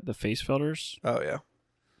Snapchat, the face filters. Oh, yeah.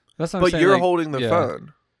 That's what I'm But saying. you're like, holding the yeah.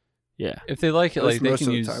 phone. Yeah. If they like it, At least like they most can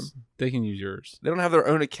of the use time. they can use yours. They don't have their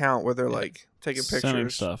own account where they're Yeah. like taking Sending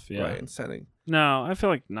pictures. stuff, yeah. Right, and sending. No, I feel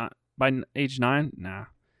like not by age 9. Nah.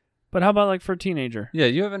 But how about like for a teenager? Yeah,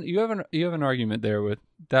 you have an argument there with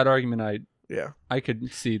that argument. Yeah. I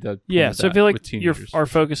could see the point Yeah, of so I that feel with like teenagers. our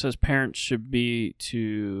focus as parents should be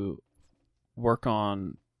to work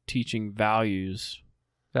on teaching values,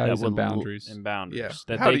 values that and would boundaries. and boundaries Yeah.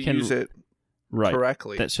 that How they to can use it right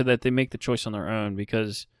correctly. so that they make the choice on their own,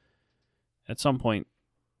 because at some point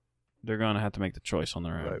they're going to have to make the choice on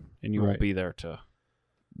their own, Right. and you Right. won't be there to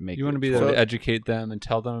make. You want to the be there choice. to educate them and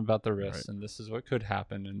tell them about the risks, Right. and this is what could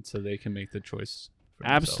happen, and so they can make the choice. For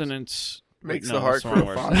themselves. Abstinence Makes no, the heart that's the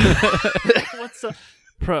grow wrong fond. word. What's the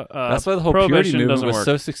That's why the whole purity prohibition movement doesn't was work.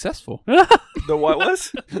 so successful. The what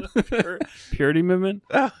was? Purity movement.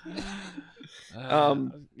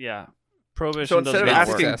 Um, Yeah, prohibition. So instead doesn't of make work.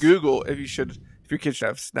 asking sense. Google if your kid should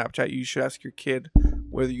have Snapchat, you should ask your kid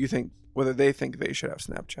whether they think they should have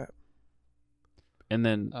Snapchat. and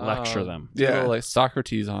then lecture them. Do a Yeah. little, like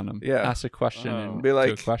Socrates on them. Yeah. Ask a question Oh. and Be like-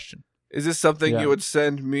 do a question. Is this something Yeah. you would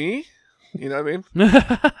send me? You know what I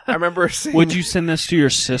mean? I remember seeing. Would you send this to your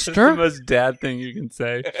It's the sister? most dad thing you can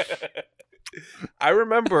say. I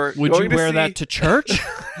remember. Would going you to wear see- that to church?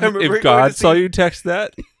 I remember going If God to saw see you text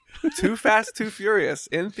that, Too Fast, Too Furious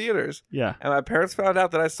in theaters, Yeah. and my parents found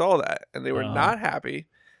out that I saw that, and they were Oh. not happy.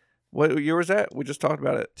 What year was that? We just talked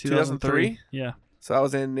about it. 2003. Yeah. So I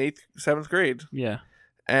was in 7th grade, Yeah.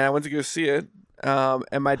 and I went to go see it.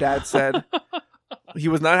 And my dad said he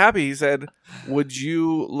was not happy. He said, "Would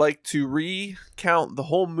you like to recount the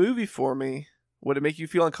whole movie for me? Would it make you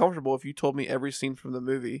feel uncomfortable if you told me every scene from the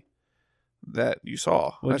movie that you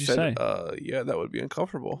saw?" What'd I you said, say? Yeah, that would be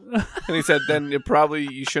uncomfortable." And he said, "Then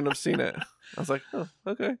you shouldn't have seen it." I was like, oh,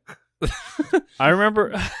 okay. I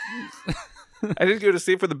remember. I didn't go to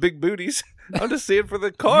see it for the big booties. I'm just seeing it for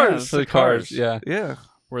the cars. For the cars, yeah. Yeah.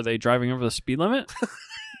 Were they driving over the speed limit?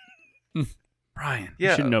 Brian,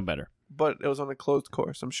 Yeah. you should know better. But it was on a closed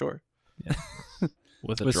course, I'm sure.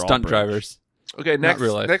 With a With stunt drawbridge. drivers. Okay,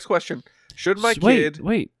 real life. next question. Should my Wait, kid...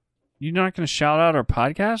 wait. You're not going to shout out our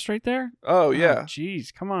podcast right there? Oh, yeah.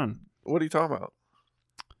 Jeez, come on. What are you talking about?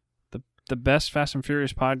 The best Fast and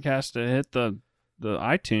Furious podcast to hit the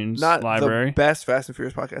iTunes Not library. the best Fast and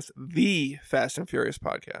Furious podcast. The Fast and Furious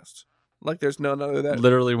podcast. Like, there's none other that...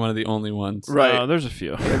 Literally one of the only ones. Right. There's a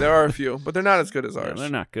few. Yeah, there are a few, but they're not as good as Yeah, ours. they're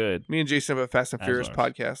not good. Me and Jason have a Fast and As Furious ours.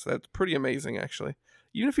 podcast. That's pretty amazing, actually.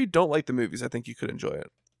 Even if you don't like the movies, I think you could enjoy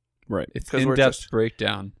it. Right. It's 'Cause we're in-depth just-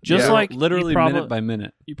 breakdown. Just Yeah. like literally you probably, minute by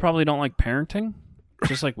minute. You probably don't like parenting,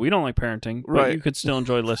 just like we don't like parenting, but Right. you could still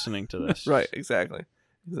enjoy listening to this. Right, exactly.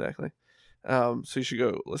 So you should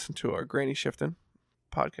go listen to our Granny Shifting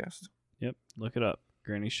podcast. Yep. Look it up.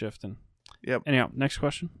 Granny shifting. Yep. Anyhow, next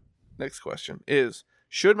question. Next question is,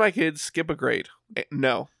 should my kids skip a grade?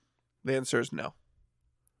 No. The answer is no.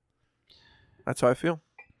 That's how I feel.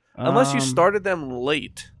 Unless you started them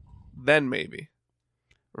late, then maybe.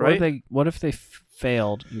 Right? What if they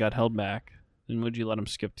failed and got held back? Then would you let them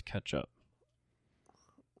skip to catch up?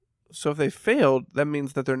 So if they failed, that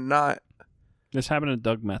means that they're not... This happened to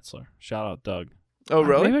Doug Metzler. Shout out Doug. Oh,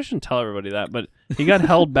 really? Maybe I shouldn't tell everybody that, but he got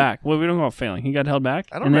held back. Well, we don't go about failing. He got held back.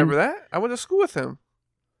 I don't remember that. I went to school with him.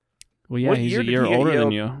 Well, yeah, What he's year a did year he get older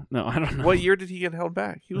than yelled- you. No, I don't know. What year did he get held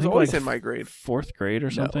back? He I was think always like in my grade. 4th grade or No,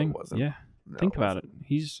 it something. wasn't. Yeah. No, Think about wasn't. it.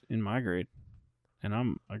 He's in my grade, and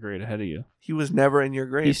I'm a grade ahead of you. He was never in your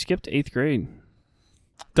grade. He skipped 8th grade.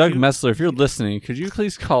 Doug Messler, if you're listening, could you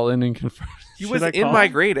please call in and confirm? He Should was I in call my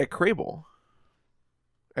him? grade at Crable.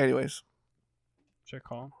 Anyways, Should I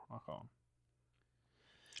call him? I'll call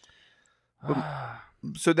But-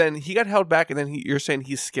 him. so then he got held back, and then you're saying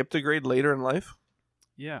he skipped a grade later in life?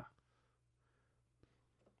 Yeah.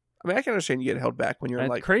 I mean, I can understand you get held back when you're in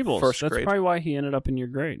At like Crables. first That's grade. probably why he ended up in your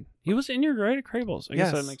grade. He was in your grade at Crables. I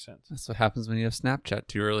guess Yes. that makes sense. That's what happens when you have Snapchat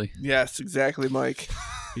too early. Yes, exactly, Mike.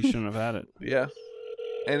 He shouldn't have had it. Yeah.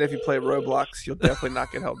 And if you play Roblox, you'll definitely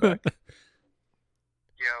not get held back. Yo.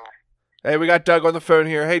 Hey, we got Doug on the phone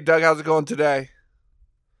here. Hey, Doug, how's it going today?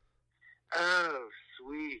 Oh,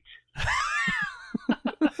 sweet.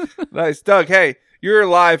 Nice. Doug, hey, you're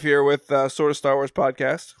live here with Sort of Star Wars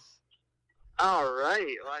podcast. All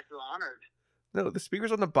right. Well, I feel honored. No, the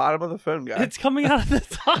speaker's on the bottom of the phone, guy. It's coming out of the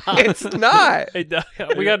top. It's not. Hey, Doug,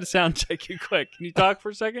 we got to sound check you quick. Can you talk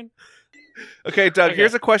for a second? Okay, Doug, Okay.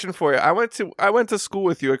 here's a question for you. I went to school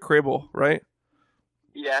with you at Crable, right?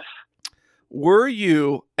 Yes. Were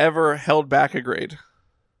you ever held back a grade?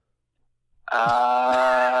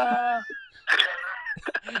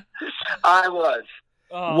 I was.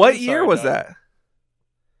 Oh, What I'm year sorry, was Doug. that?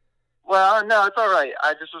 Well, no, it's all right.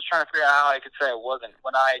 I just was trying to figure out how I could say I wasn't.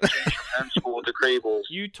 When I changed from homeschool to Crables.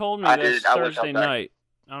 You told me I this did. I was Thursday held back. night.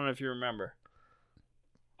 I don't know if you remember.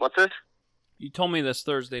 What's this? You told me this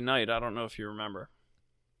Thursday night. I don't know if you remember.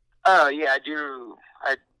 Oh, yeah, I do.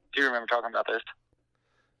 I do remember talking about this.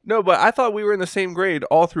 No, but I thought we were in the same grade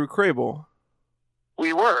all through Crable.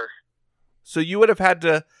 We were. So you would have had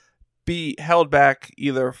to be held back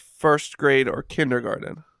either first grade or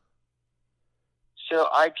kindergarten. So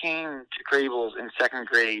I came to Crables in 2nd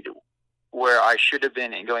grade where I should have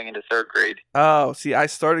been going into 3rd grade. Oh, see, I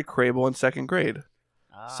started Crable in 2nd grade.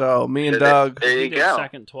 Ah. So me and So Doug. there you did go.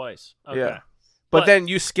 second twice. Okay. Yeah. But then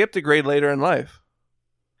you skipped a grade later in life.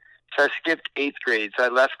 So I skipped 8th grade. So I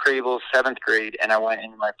left Crables 7th grade, and I went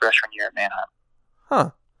into my freshman year at Manheim. Huh.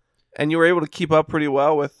 And you were able to keep up pretty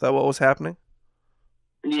well with what was happening?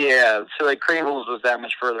 Yeah, so like Crables was that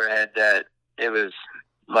much further ahead that it was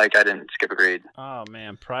like I didn't skip a grade. Oh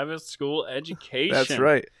man, private school education. That's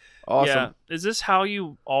right. Awesome. Yeah. Is this how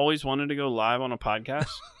you always wanted to go live on a podcast,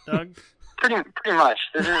 Doug? Pretty much.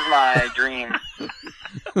 This is my dream.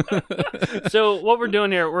 So what we're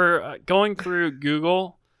doing here, we're going through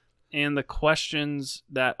Google and the questions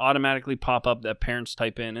that automatically pop up that parents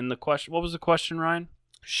type in. And the question, what was the question, Ryan?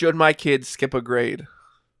 Should my kids skip a grade?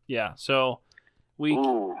 Yeah. So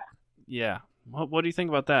Ooh. yeah. What do you think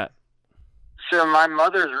about that? So my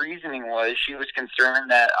mother's reasoning was she was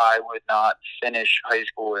concerned that I would not finish high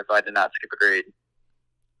school if I did not skip a grade.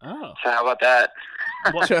 Oh. So how about that?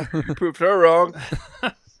 What? You proved her wrong.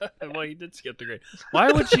 Well, you did skip the grade.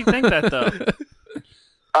 Why would she think that though?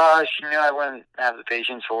 She knew I wouldn't have the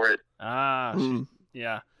patience for it. Ah, Hmm.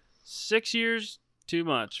 yeah. 6 years, too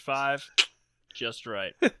much. 5, just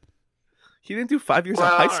right. He didn't do 5 years Well,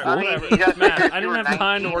 of high school. I mean, Whatever. he got Matt, second I didn't through have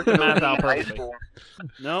time to 19 work the math in out high perfectly. school.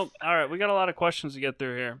 Nope. All right, we got a lot of questions to get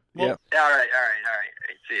through here. Well, Yeah. All right.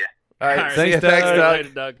 See ya. All right, all right, thanks, Doug. Doug. Later,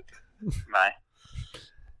 Doug. Bye.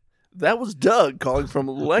 That was Doug calling from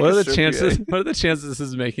Lancaster. What are the chances? PA. What are the chances this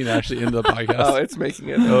is making it actually into the podcast? Oh, it's making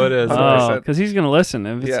it. Oh, it is. 100%. Because he's gonna listen.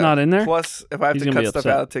 If it's not in there, Plus, if I have he's to gonna cut be stuff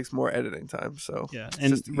upset. out, it takes more editing time. So yeah. it's And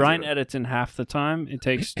just easier Ryan to- edits in half the time it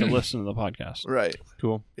takes to listen to the podcast. Right.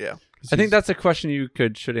 Cool. Yeah. I think that's a question you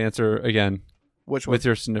should answer again Which one? with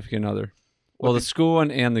your significant other. Well, the school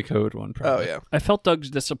one and the code one. Oh Probably. yeah. I felt Doug's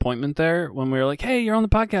disappointment there when we were like, "Hey, you're on the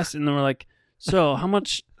podcast," and then we're like, "So, how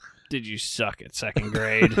much did you suck at second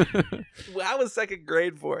grade?" Well, I was second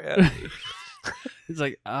grade for you. He's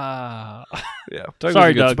like, Yeah. Doug was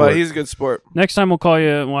Sorry, a good Doug. sport. But he's a good sport. Next time we'll call you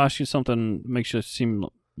and we'll ask you something makes you seem a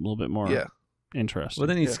little bit more Yeah. interesting. Well,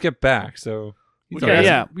 then he Yeah. skipped back, so he's We all can right.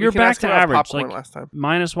 yeah, we you're can back ask to about average, popcorn like last time.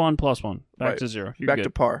 -1 +1, back Right. to 0. You're Back good. to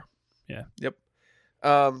par. Yeah.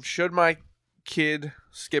 Yep. Should my kid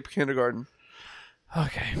skip kindergarten?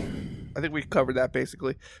 Okay. I think we covered that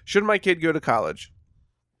basically. Should my kid go to college?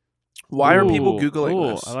 Why are people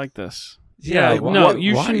Googling this? I like this. Yeah, like, why- no, why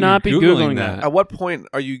you are should you not be Googling Googling that. At what point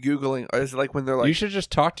are you Googling? Or is it like when they're like, you should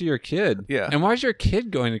just talk to your kid. Yeah. And why is your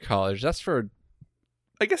kid going to college? That's for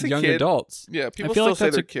I guess a young kid. adults. Yeah, people feel still like say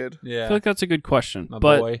that's they're a- kid. Yeah. I feel like that's a good question, My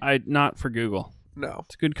but boy. not for Google. No.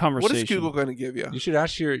 It's a good conversation. What is Google going to give you? You should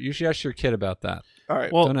ask your kid about that. All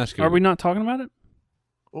right. Well, Don't ask are Google. we not talking about it?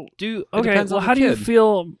 Oh, Okay. depends Well, on the how do you kid.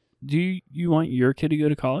 feel? Do you want your kid to go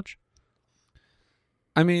to college?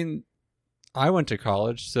 I mean, I went to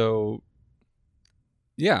college, so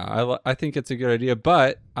yeah, I think it's a good idea.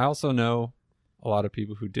 But I also know a lot of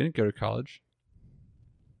people who didn't go to college.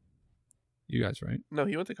 You guys, right? no,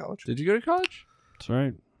 he went to college. Did you go to college? That's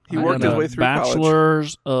right. He I worked got his a way through college.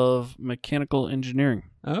 Bachelor's of Mechanical Engineering,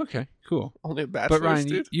 Oh, okay, cool. Only a bachelor's, But Ryan,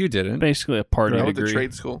 dude. you didn't. basically a party I went to degree.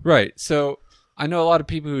 trade school. Right. So I know a lot of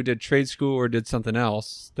people who did trade school or did something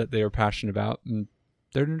else that they were passionate about, and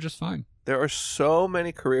they're doing just fine. There are so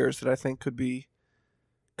many careers that I think could be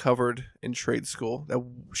covered in trade school that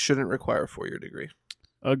shouldn't require a 4-year degree.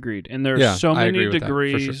 Agreed. And there are Yeah, so I many agree with that, for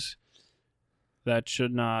sure. degrees that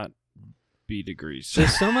should not be degrees.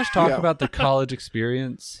 There's so much talk Yeah. about the college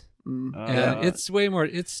experience, Mm. and it's way more.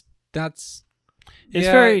 It's It's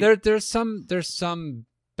yeah, very- there's some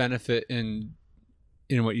benefit in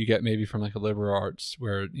what you get maybe from like a liberal arts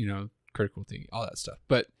where critical thinking, all that stuff.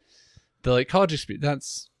 But the like college experience,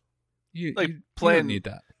 that's you Like you playing- don't need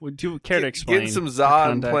that. Would you care to explain? Getting some the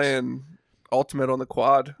Zod and context? playing Ultimate on the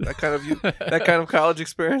quad. That kind of that kind of college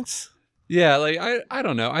experience. Yeah, like I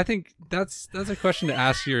don't know. I think that's a question to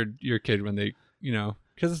ask your kid when they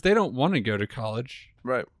because if they don't want to go to college,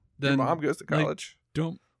 Right. then Your mom goes to like, college.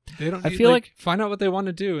 they don't. I need- feel like- find out what they want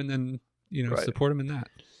to do and then Right. support them in that.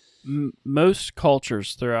 Most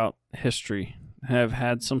cultures throughout history have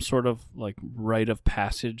had some sort of like rite of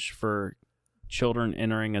passage for children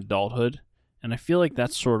entering adulthood, and I feel like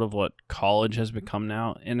that's sort of what college has become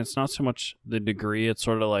now. And it's not so much the degree; it's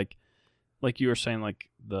sort of like you were saying, like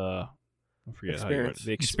I forget how you word it, Experience.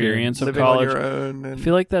 the experience of Living college. on your own. I And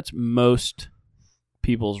feel like that's most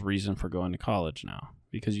people's reason for going to college now,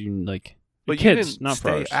 because you like but kids, you didn't not for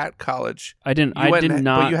stay us. at college. I didn't. You I went did and-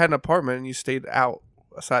 not. But you had an apartment and you stayed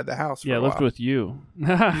outside the house. For yeah, I a lived while. with you.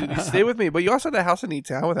 You stayed with me, but you also had a house in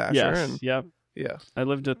E-Town with Asher. Yes. And, Yep. yeah. I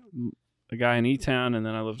lived with a guy in E-Town, and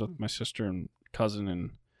then I lived with my sister and cousin, and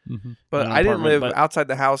But an I didn't apartment, live but outside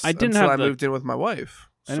the house I didn't until have I the- moved in with my wife.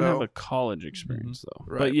 I didn't So- have a college experience though.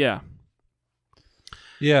 Right. But yeah,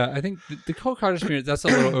 Yeah, I think the whole college experience, that's a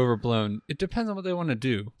little overblown. It depends on what they want to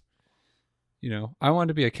do. I wanted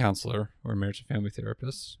to be a counselor or a marriage and family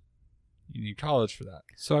therapist. You need college for that.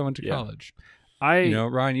 So I went to Yeah. college. I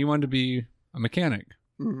Ryan, you wanted to be a mechanic.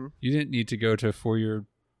 Mhm. You didn't need to go to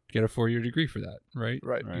get a 4-year degree for that, right?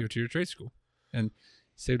 Right. Right. You go to your trade school and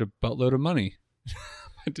saved a buttload of money.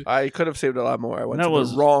 I could have saved a lot more. I went That to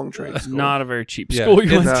was the wrong trade school. not a very cheap Yeah. school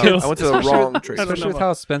you It's- went No, to. I went to the wrong trade I don't Especially know with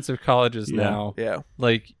how expensive college is Yeah. now. Yeah.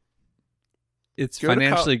 Like, it's Go to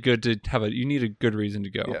financially good to have you need a good reason to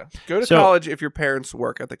go. Yeah. Go to So- college if your parents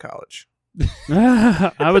work at the college.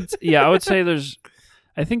 I would say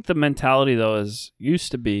I think the mentality though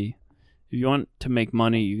used to be, if you want to make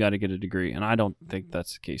money, you got to get a degree, and I don't think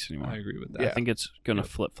that's the case anymore. I agree with that. Yeah. I think it's gonna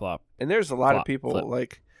flip flop. And there's a lot of Flop, people flip.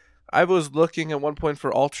 like I was looking at one point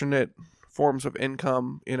for alternate forms of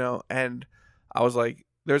income, and I was like,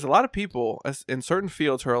 there's a lot of people in certain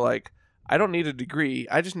fields who are like, I don't need a degree.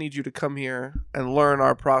 I just need you to come here and learn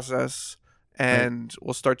our process, and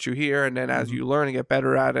we'll start you here. And then as you learn and get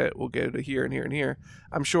better at it, we'll get it here and here and here.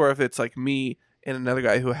 I'm sure if it's like me and another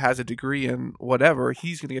guy who has a degree in whatever,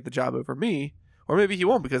 he's going to get the job over me. Or maybe he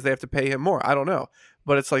won't because they have to pay him more. I don't know.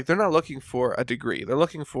 But it's like they're not looking for a degree. They're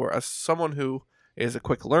looking for someone who is a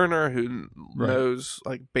quick learner, who knows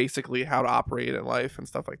like basically how to operate in life and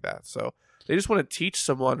stuff like that. So they just want to teach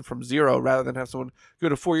someone from zero rather than have someone go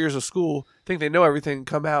to 4 years of school, think they know everything,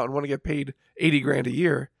 come out and want to get paid $80,000 a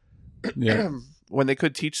year. Yeah. When they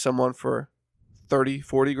could teach someone for 30,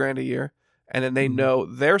 40 grand a year, and then they know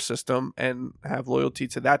their system and have loyalty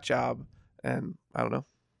to that job. And I don't know.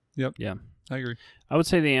 Yep. Yeah. I agree. I would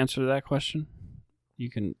say the answer to that question, you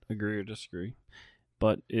can agree or disagree,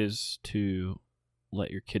 but is to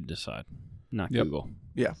let your kid decide, not Yep. Google.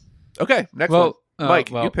 Okay, next one. Mike,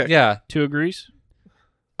 you pick. Yeah. 2 agrees?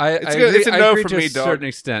 It's a no agree for to me, a dog. certain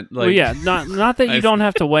extent. Like, Well, yeah, not that you don't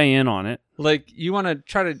have to weigh in on it. like you want to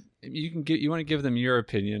try to you want to give them your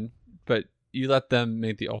opinion, but you let them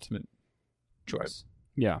make the ultimate choice.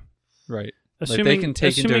 Yeah. Right. Assuming, like they can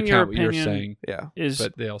take into assuming your account what you're opinion saying, Yeah. is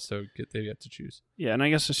but they also get to choose. Yeah, and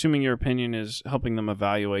I guess assuming your opinion is helping them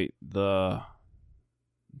evaluate their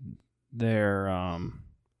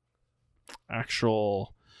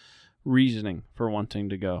actual reasoning for wanting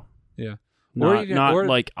to go. Yeah. Not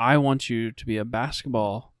like I want you to be a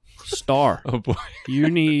basketball star. Oh boy. You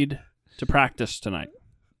need to practice tonight.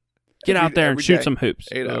 Get out there and every shoot day. some hoops.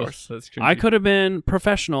 8 hours. That's cringy. I could have been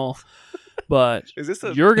professional, but Is this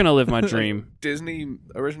a you're gonna live my dream. Disney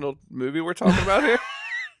original movie we're talking about here?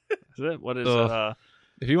 Is it? What is Ugh.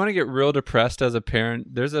 If you want to get real depressed as a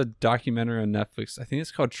parent, there's a documentary on Netflix. I think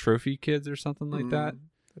it's called Trophy Kids or something like that,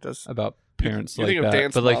 It does. about parents you like think of that,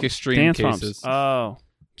 Dance but like Moms. extreme Dance cases. Moms? Oh,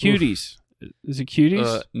 Cuties. Is it Cuties?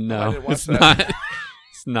 I No, didn't watch it's that. not.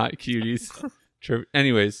 It's not Cuties.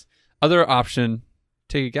 Anyways, other option: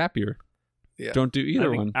 take a gap year. Yeah. Don't do either I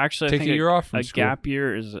think- one. Actually, Take I a think year off from a school. gap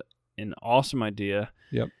year is an awesome idea.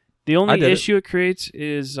 Yep. The I only did it. issue it creates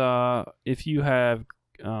is if you have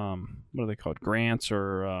what are they called, grants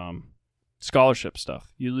or scholarship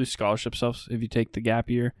stuff. You lose scholarship stuff if you take the gap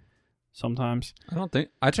year. Sometimes I don't think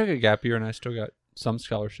I took a gap year and I still got some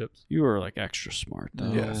scholarships. you were like extra smart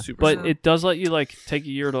though. Yeah, No. super But smart. it does let you like take a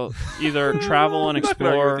year to either travel and I'm not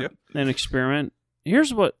gonna argue with explore and experiment.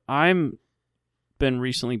 Here's what I'm been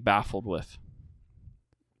recently baffled with.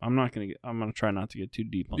 I'm gonna try not to get too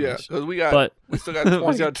deep on Yeah, this. because we still got We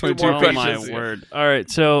 22 got 22 more Oh questions. my questions. word! All right,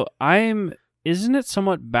 so isn't it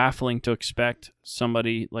somewhat baffling to expect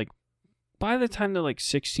somebody like by the time they're like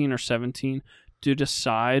 16 or 17 to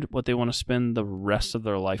decide what they want to spend the rest of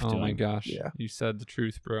their life Oh doing? my gosh! Yeah. You said the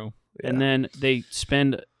truth, bro. Yeah. And then they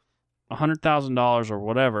spend $100,000 or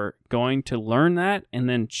whatever going to learn that, and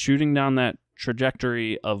then shooting down that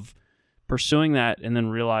trajectory of pursuing that, and then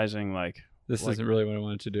realizing like This Like- isn't really what I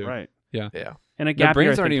wanted to do. right. Yeah. And a Their gap year, I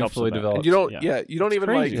brains think, aren't even helps fully with that. developed. And you don't. Yeah. Yeah, you don't even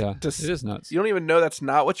crazy. like. Yeah, Just, it is nuts. You don't even know that's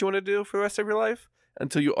not what you want to do for the rest of your life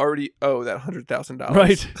until you already owe that $100,000.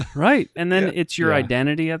 Right, right. And then Yeah. it's your Yeah.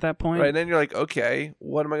 identity at that point. Right. And then you're like, okay,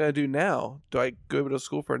 what am I going to do now? Do I go to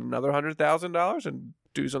school for another $100,000 and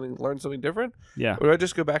learn something different, Yeah. or do I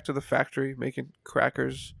just go back to the factory making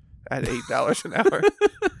crackers at $8 an hour?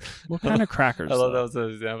 What kind of crackers? I love though? that was an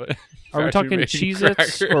example. Are we Factory talking making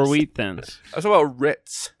Cheez-Its or crackers. Wheat Thins? I was talking about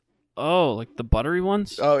Ritz. Oh, like the buttery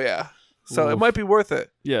ones? Oh yeah. So it Oof. might be worth it.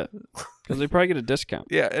 Yeah, because they probably get a discount.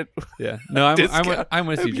 Yeah. It, Yeah. No, I'm discount. I'm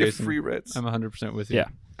with you, It'd be a Jason. free Ritz. I'm 100% with you. Yeah.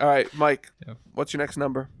 All right, Mike. Yeah. What's your next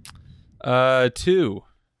number? 2.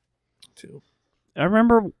 2. I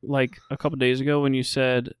remember like a couple days ago when you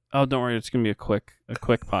said, "Oh, don't worry, it's gonna be a quick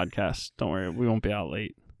podcast. Don't worry, we won't be out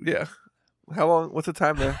late." Yeah. How long? What's the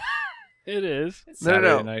time there? It is No, no, Saturday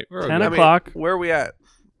no. night. We're 10 okay. I mean, o'clock. where are we at?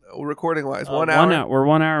 Recording wise, 1 hour. 1 hour. We're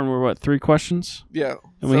 1 hour, and we're what, 3 questions, Yeah.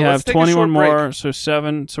 and So we let's have take a 21 short more, break. so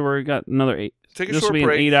 7. So we got another 8. Take a This will short be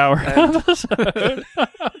break. an 8-hour and- episode.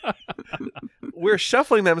 We're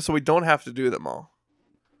shuffling them so we don't have to do them all.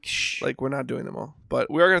 Like we're not doing them all, but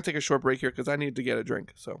we are going to take a short break here because I need to get a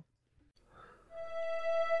drink. So,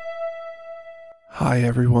 hi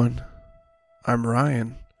everyone, I'm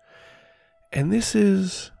Ryan, and this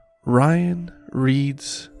is Ryan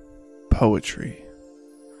Reads Poetry.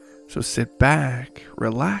 So sit back,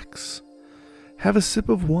 relax, have a sip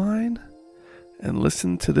of wine, and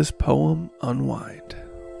listen to this poem unwind.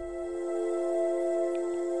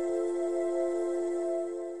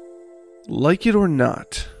 Like it or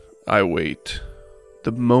not, I wait.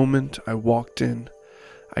 The moment I walked in,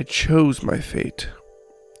 I chose my fate.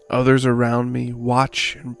 Others around me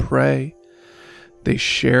watch and pray. They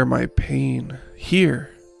share my pain,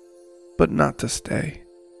 here, but not to stay.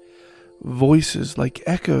 Voices like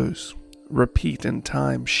echoes repeat in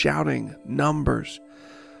time, shouting numbers,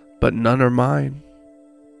 but none are mine.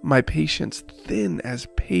 my patience thin as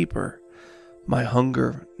paper. My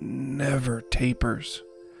hunger never tapers.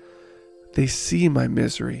 They see my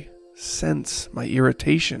misery, sense my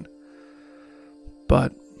irritation.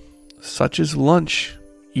 But such is lunch,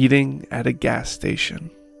 eating at a gas station.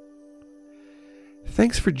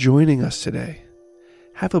 Thanks for joining us today.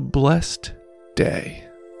 Have a blessed day.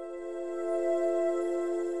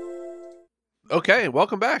 Okay,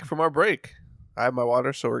 welcome back from our break. I have my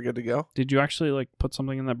water, so we're good to go. Did you actually like put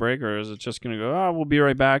something in that break, or is it just gonna go? Oh, we'll be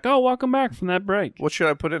right back. Oh, welcome back from that break. What should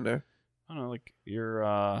I put in there? I don't know, like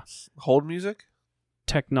your Hold music?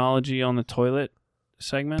 technology on the toilet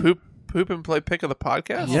segment. Poop and play pick of the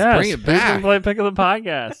podcast? Yes, bring it Poop back. and play pick of the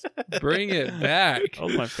podcast. Bring it back. That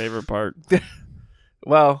was my favorite part.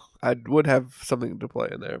 Well, I would have something to play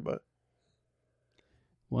in there, but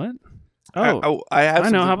What? Oh, I have. I know.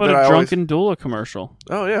 something How about that a I always- drunken doula commercial?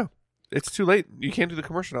 Oh yeah, it's too late. You can't do the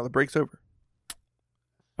commercial now. The break's over.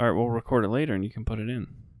 All right, we'll record it later, and you can put it in.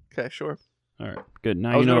 Okay, sure. All right, good. Now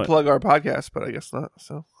I you was know gonna what. plug our podcast, but I guess not.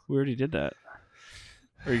 So We already did that.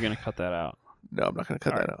 Or are you gonna cut that out? no, I'm not gonna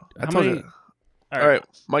cut All that right. out. I How told many- you. All right,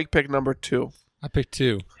 Mike pick number 2. I picked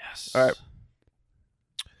 2. Yes. All right.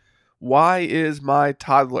 Why is my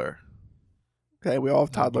toddler? Okay, we all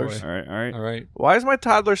have toddlers. boy. All right. All right. All right. Why is my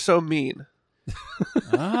toddler so mean?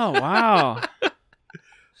 Oh wow.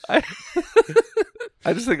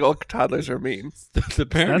 I just think all toddlers are mean. The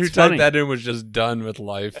parent who That's funny. typed that in was just done with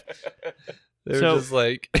life. They were So- just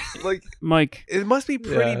like, Like Mike. it must be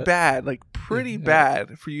pretty Yeah. bad, like pretty Yeah.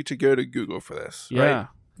 bad for you to go to Google for this, Yeah. right?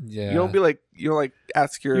 yeah. You don't be like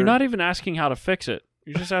ask your. You're not even asking how to fix it.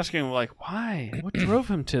 You're just asking like, why? What drove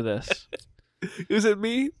him to this? Is it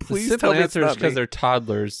me? The Please simple tell me it's answer is not because me. they're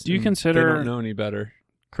toddlers. Do you and consider- they don't know any better?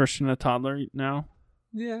 Christian a toddler now?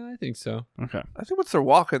 Yeah, I think so. Okay. I think once they're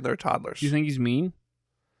walking, they're toddlers. Do you think he's mean?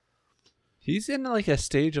 He's in like a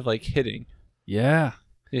stage of like hitting. Yeah.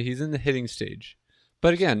 Yeah, he's in the hitting stage.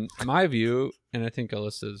 But again, my view, and I think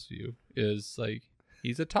Alyssa's view, is like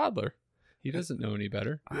he's a toddler. He doesn't know any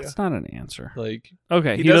better. That's not an answer. Like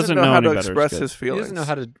Okay, he doesn't know how any to better. express It's good. his he feelings. doesn't know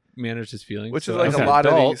how to manage his feelings. which is So like as Okay. a an lot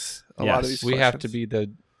of adult, these. A lot of Yes. these. we have to questions. be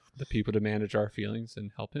the people to manage our feelings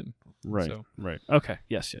and help him. Right. So- Right. Okay.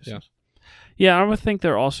 Yes. Yes. Yeah. Yes. Yeah, I would think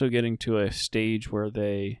they're also getting to a stage where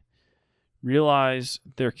they realize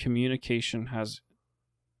their communication has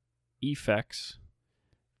effects,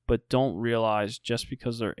 but don't realize just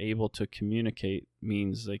because they're able to communicate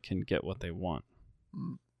means they can get what they want.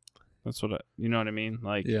 Mm. That's what you know what I mean?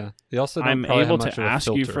 Like, Yeah. They also don't I'm probably able have much to of a ask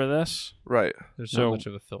filter. you for this. Right. There's So- not much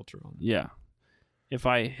of a filter on it. Yeah. If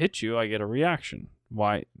I hit you, I get a reaction.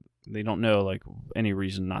 Why? They don't know like any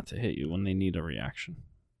reason not to hit you when they need a reaction.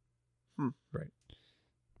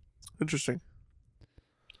 Interesting.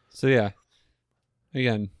 So yeah.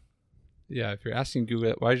 Again, yeah, if you're asking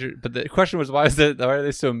Google why is your but the question was why are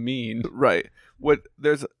they so mean? Right.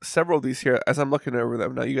 There's several of these here as I'm looking over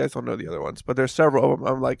them. Now you guys don't know the other ones, but there's several of them.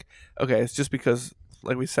 I'm like, okay, it's just because,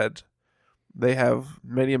 like we said, they have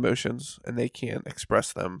many emotions and they can't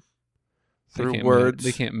express them They through can't words.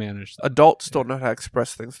 they can't manage them. Adults don't know how to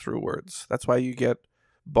express things through words. That's why you get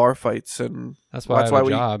bar fights and That's why I have a we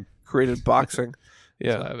job. created boxing.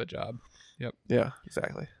 That's why I Yeah. have a job. Yeah.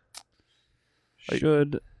 Exactly. Like-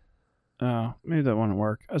 Should maybe that wouldn't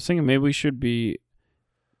work. I was thinking maybe we should be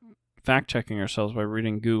fact checking ourselves by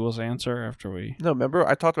reading Google's answer after we No, remember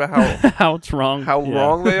I talked about how how it's wrong. how Yeah.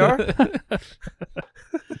 wrong they are.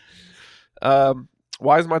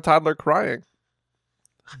 Why is my toddler crying?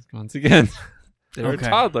 Once again, they're Okay. a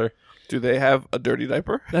toddler. Do they have a dirty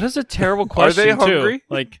diaper? That is a terrible Are they question hungry? too.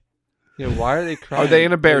 Like Yeah, why are they crying? Are they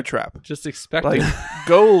in a bear Like, trap? Just expect Like, it.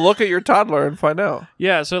 go look at your toddler and find out.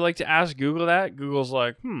 yeah, so like to ask Google that, Google's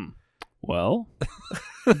like, well,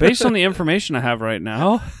 based on the information I have right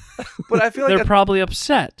now, But I feel they're like probably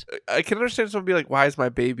upset. I can understand someone be like, "Why is my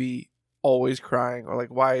baby always crying?" Or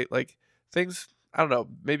like, "Why?" Like things. I don't know.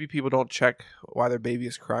 Maybe people don't check why their baby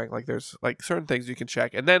is crying. Like there's like certain things you can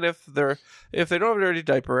check, and then if they don't have a dirty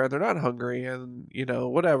diaper and they're not hungry and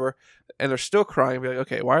whatever, and they're still crying, be like,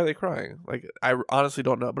 okay, why are they crying? Like I honestly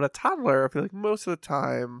don't know. But a toddler, I feel like most of the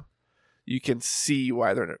time, you can see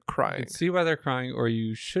why they're not You crying. can see why they're crying, or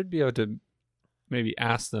you should be able to maybe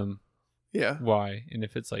ask them Yeah, why, and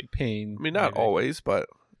if it's like pain. I mean not maybe. always, but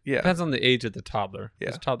yeah, Depends on the age of the toddler.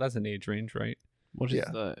 Yeah. 'Cause that's an age range, right? What is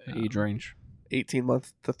Yeah. the age range? 18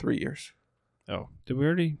 months to 3 years. Oh, did we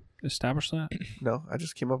already establish that? No, I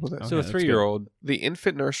just came up with it. Okay, So a that's good. 3-year-old, The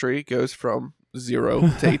infant nursery goes from 0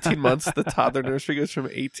 to 18 months. The toddler nursery goes from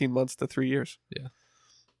 18 months to 3 years.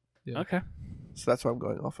 Yeah. Okay. So that's what I'm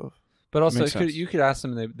going off of. But also, Makes sense. you could ask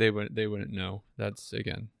them, and they wouldn't know. That's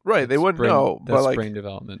again, Right, they that's wouldn't brain- know, but That's like brain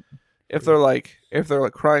development. if they're like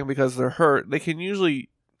crying because they're hurt, they can usually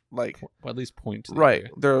like Well, at least point to the right,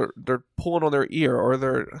 area. they're pulling on their ear or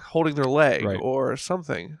they're holding their leg Right. or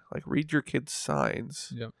something. Like read your kid's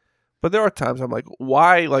signs. Yep. But there are times I'm like,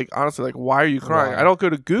 why? Like honestly, like why are you crying? Why? I don't go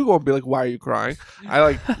to Google and be like, why are you crying? I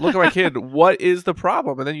like look at my kid. What is the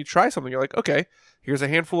problem? And then you try something. You're like, okay, here's a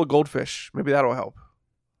handful of goldfish. Maybe that'll help.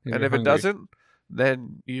 Maybe And you're if hungry. it doesn't,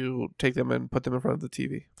 then you take them and put them in front of the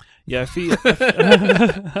TV. Yeah, I feel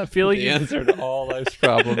I feel like the you answer to all life's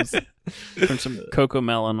problems. turn some cocoa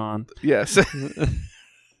melon on. Yes.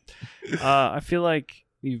 I feel like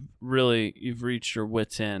you've reached your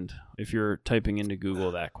wit's end if you're typing into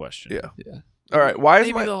Google that question. Yeah. Yeah. All right. Why is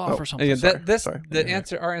Maybe my they'll offer something. Again, sorry,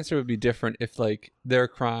 sorry. Our answer would be different if like they're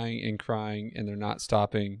crying and they're not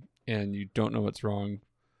stopping and you don't know what's wrong.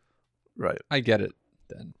 right? I get it.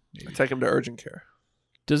 Then maybe. Take them to urgent care.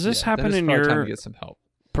 Does this Yeah, then happen it's in probably time your to get some help?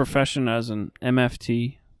 profession as an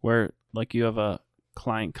MFT, where like you have a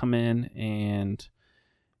client come in and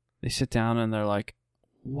they sit down and they're like,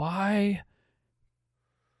 "Why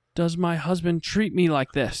does my husband treat me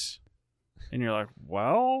like this?" And you're like,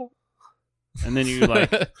 "Well," and then you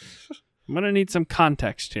like, "I'm gonna need some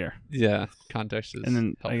context here." Yeah, context is And then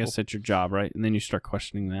helpful. I guess that's your job, right? And then you start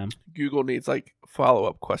questioning them. Google needs like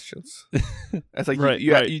follow-up questions. It's like Right,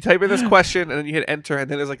 you right. you type in this question and then you hit enter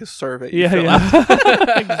and then there's like a survey. you Yeah, fill yeah.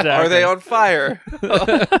 out. Exactly. Are they on fire?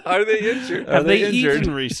 Are they injured? Have Are they injured?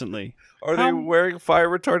 eaten recently? Are they How- wearing fire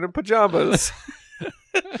retardant pajamas?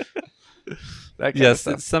 That kind of yes,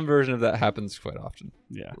 stuff. some version of that happens quite often.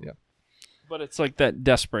 Yeah. Yeah. But it's like that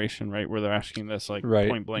desperation, right? Where they're asking this like Right.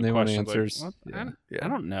 point blank They want question. answers. Like, what? Yeah. Yeah. I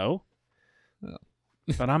don't know. Yeah.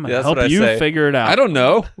 But I'm Yeah, gonna that's help what I you say. figure it out. I don't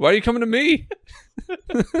know. Why are you coming to me?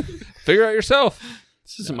 Figure out yourself.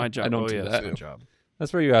 This isn't No, my job. I don't oh, do yeah, that. that's my job.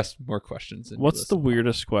 That's where you ask more questions. and you What's the listen.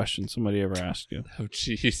 weirdest question somebody ever asked you? Oh,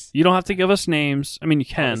 jeez. You don't have to give us names. I mean, you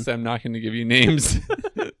can. Honestly, I'm not going to give you names.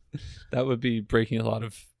 That would be breaking a lot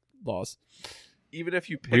of laws. Even if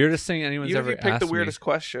you pick, Weirdest thing anyone's even if ever you pick asked the weirdest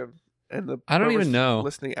question and the I don't even whoever's know.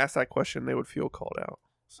 listening asked that question, they would feel called out.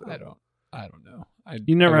 So me. I don't know.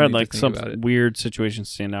 You never I would had need to like think some about it. weird situation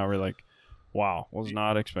stand out where you're like, wow, was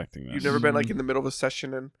not expecting this. you've never been like in the middle of a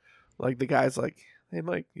session and like the guy's like, "Hey,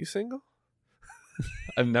 Mike, you single?"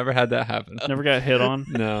 I've never had that happen. Never got hit on.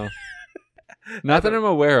 No. Not that I'm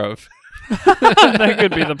aware of. That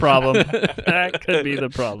could be the problem. That could be the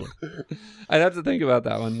problem. I'd have to think about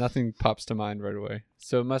that one. Nothing pops to mind right away.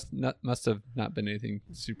 So it must have not been anything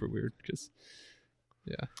super weird because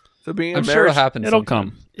So being a I'm sure marriage, it'll happen. It'll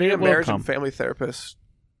sometime. come. being a It will marriage come. and family therapist,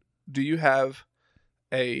 do you have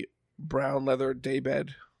a brown leather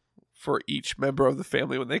daybed for each member of the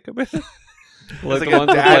family when they come in? Like It's the like a ones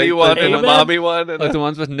with, daddy like, one the and a ones- mommy one, and like the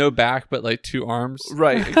ones with no back but like two arms.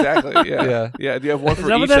 right, exactly, yeah, Yeah. yeah. Do you have one Is for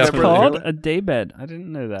that each what that's member of the called? family? A daybed. I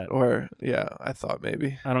didn't know that. Or yeah, I thought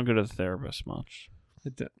maybe I don't go to the therapist much.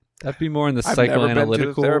 That'd be more in the I've never been to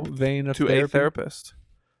the psychoanalytical vein of to therapy. a therapist.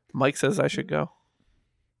 Mike says I should go,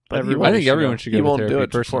 but Everybody I think should everyone go. should he go to won't therapy do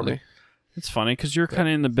it personally. for me. It's funny because you're kind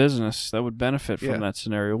of in the business that would benefit from Yeah. that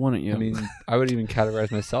scenario, wouldn't you? I mean, I would even categorize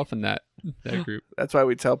myself in that group. That's why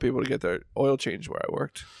we tell people to get their oil changed where I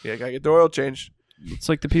worked. Yeah, gotta get their oil changed. it's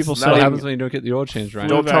like the people It's What not selling. happens when you don't get the oil change right?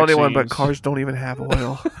 Flu Don't tell anyone, but vaccines. cars don't even have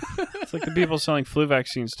oil. It's like the people selling flu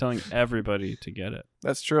vaccines telling everybody to get it.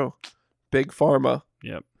 That's true. Big pharma.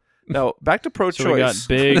 Yep. Now back to So we got pro-choice.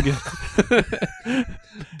 big,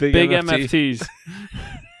 big MFT. MFTs,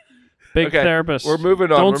 big Okay, therapists. We're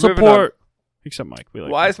moving on. Don't We're moving support. Except Mike. We on.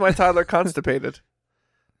 like. Why Mike. is my toddler constipated?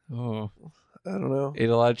 Oh, I don't know. ate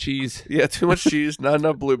a lot of cheese. Yeah, too much cheese, not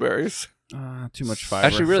enough blueberries. Too much fiber?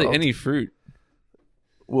 Actually, really, Salt. any fruit.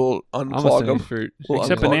 We'll Almost unclog any them. fruit. Well,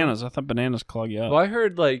 Except unclog 'em. bananas. I thought bananas clog you up. Well, I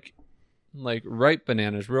heard like ripe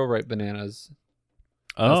bananas, real ripe bananas.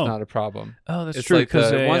 oh, That's not a problem. that's It's true. like the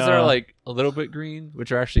Because ones that are like a little bit green,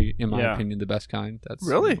 which are actually, in my Yeah. opinion, the best kind. That's the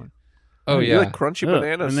Really? one. Oh You yeah, like crunchy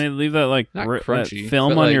bananas. and they leave that like Not that crunchy,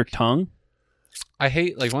 film but, on your like- tongue. I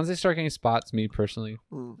hate like once they start getting spots. Me personally,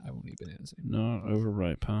 Mm. I won't eat bananas anymore. No,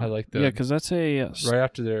 overripe. Huh? I like the Yeah, because that's a right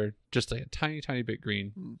after they're just like a tiny bit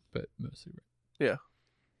green, Mm. but mostly ripe.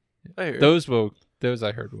 I hear you. Those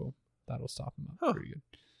I heard that'll stop them up Huh. pretty good.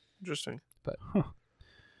 Interesting. I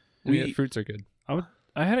mean, We- fruits are good.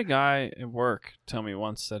 I had a guy at work tell me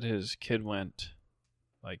once that his kid went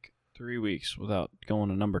like 3 weeks without going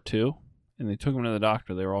to number 2, and they took him to the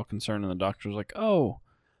doctor. They were all concerned, and the doctor was like, "Oh,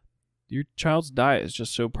 your child's diet is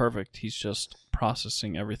just so perfect. He's just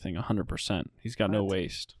processing everything 100%. He's got no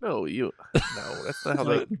waste. No, that's not how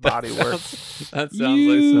the body works. That sounds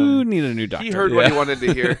You like some. need a new doctor. He heard what he wanted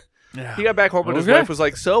to hear. Yeah. He got back home and his Okay. wife was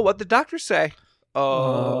like, "So, what the doctor say?"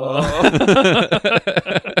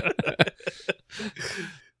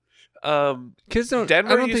 Kids don't. I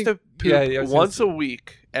Denver don't used think, to poop yeah, I was gonna once say- a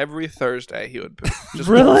week. Every Thursday he would poop. Just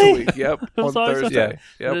Really? once a week. Yep. That on was always Thursday. something.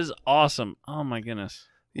 Yep. That is awesome. Oh my goodness.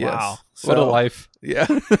 Yes. Wow. What a So, life. Yeah.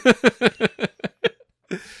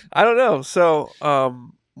 I don't know. So,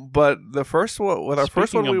 but the first one with our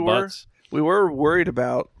first one, Speaking of butts, we were worried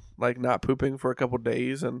about like not pooping for a couple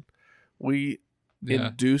days, and we Yeah.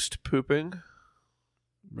 induced pooping.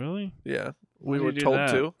 really? Yeah, Why we do were you do told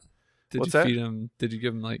that? to. Did What's you that? feed him? Did you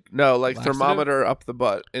give him like? No, like Laxative? thermometer up the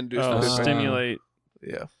butt, induced Oh, pooping. stimulate.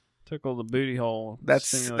 Yeah, Tickle the booty hole. that's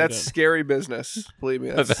stimulate it. scary business. Believe me,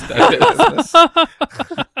 that's That's scary business. Oh,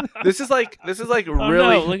 This is like really.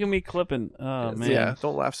 no, look at me clipping. Oh man. Yeah,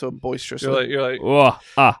 don't laugh so boisterously. You're like. Whoa,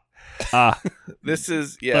 This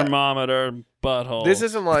is thermometer, butthole. This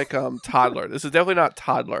isn't like toddler. This is definitely not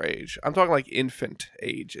toddler age. I'm talking like infant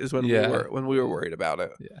age is when Yeah. we were worried about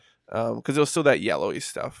it. Yeah. Because it was still that yellowy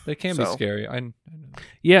stuff. They can be So, scary. I know.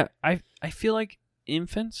 Yeah, I feel like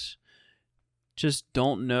infants just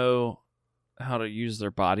don't know how to use their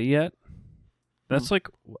body yet. That's like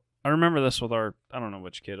I remember this with I don't know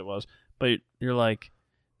which kid it was, but you're like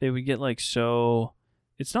they would get like so.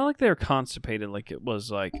 It's not like they were constipated, like it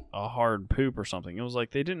was like a hard poop or something. It was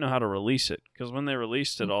like they didn't know how to release it because when they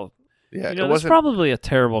released it all, Yeah, you know, it that's wasn't. probably a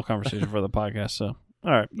terrible conversation for the podcast. So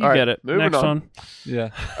all right, you All right, get it. moving Next on. one. Yeah.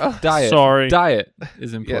 Oh, Diet. Sorry. Diet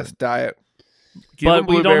is important. yes, diet. Give But them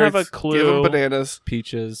we don't have blueberries, a clue. Give them bananas,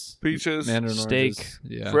 Peaches. peaches, Mandarin Steak. oranges.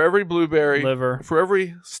 Yeah. for every blueberry, Liver. for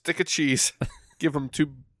every stick of cheese. Give them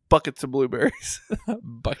 2 buckets of blueberries.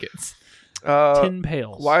 Buckets. Tin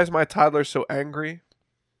pails. Why is my toddler so angry?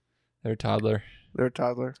 They're a toddler. They're a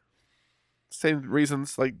toddler. Same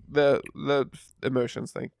reasons, like the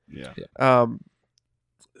emotions thing. Yeah.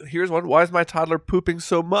 Here's one. Why is my toddler pooping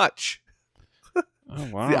so much? Oh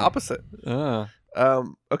wow. The opposite.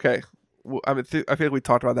 Okay. I mean, I feel like we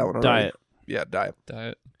talked about that one already. Diet. Yeah, diet.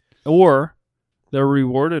 Diet. Or they're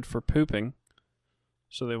rewarded for pooping,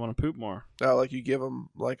 so they want to poop more. Oh, like you give them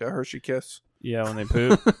like a Hershey kiss. Yeah, when they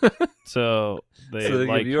poop, so they So they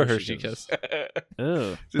like give you a Hershey kiss.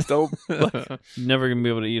 Ew. Just don't. Never gonna be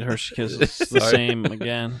able to eat Hershey kisses the Sorry. same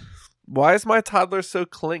again. Why is my toddler so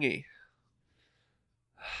clingy?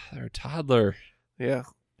 They're a toddler. Yeah.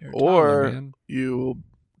 They're a Or- toddler, man. You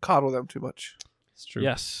coddle them too much. It's true.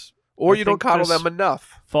 Yes, Or I you don't think coddle this- them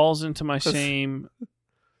enough. falls into my same.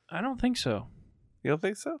 I don't think so. You don't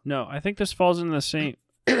think so? No, I think this falls into the same.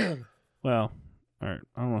 Well, all right.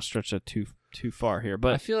 I don't want to stretch that too far here, I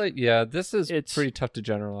but feel like this is It's- pretty tough to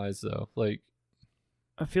generalize though. Like,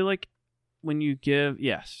 I feel like when you give,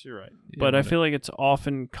 yes, you're right. yeah, But I when- feel like it's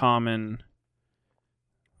often common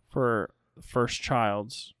for first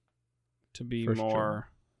childs to be First more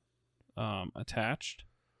attached.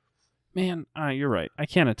 Man, you're right. I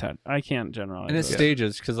can't generalize. and it's this.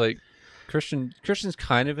 stages because like Christian's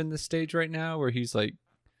kind of in this stage right now where he's like,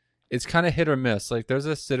 it's kind of hit or miss. Like, there's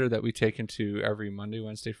a sitter that we take into every Monday,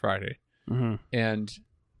 Wednesday, Friday, Mhm. and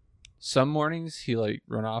some mornings he like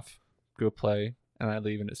run off, go play, and I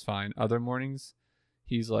leave and it's fine. Other mornings,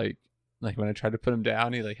 he's like when I try to put him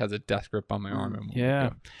down, he like has a death grip on my arm. And won't let Yeah.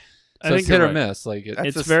 go. I So think it's hit you're or right. miss. Like That's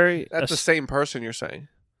It's the- very. That's the same person you're saying.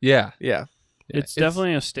 yeah. Yeah. It's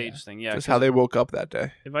definitely a stage thing. Yeah. Just 'cause how they woke up that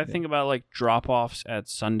day. if I think about like drop offs at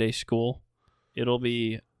Sunday school, it'll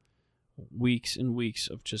be weeks and weeks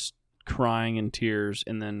of just crying and tears,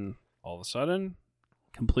 and then all of a sudden,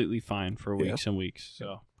 completely fine for Yeah. weeks and weeks.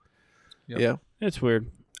 So Yep. Yeah. it's weird.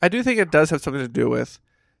 I do think it does have something to do with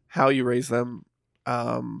how you raise them.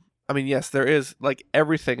 I mean, yes, there is like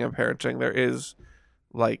everything in parenting. There is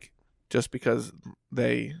like just because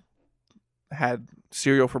they had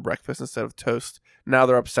cereal for breakfast instead of toast, now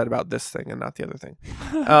they're upset about this thing and not the other thing.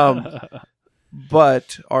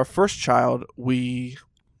 But our first child, we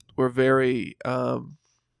were very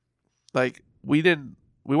like we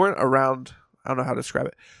weren't around. I don't know how to describe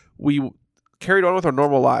it. We carried on with our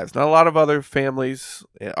normal lives. Not a lot of other families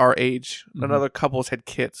our age, none Mhm. other couples had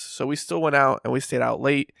kids, so we still went out and we stayed out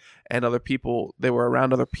late. And other people, they were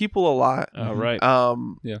around other people a lot. Oh, right.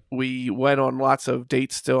 Yeah. We went on lots of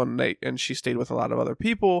dates still, and she stayed with a lot of other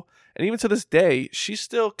people. And even to this day, she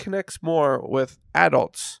still connects more with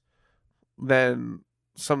adults than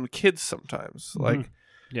some kids sometimes. Mhm. Like,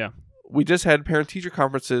 Yeah. we just had parent teacher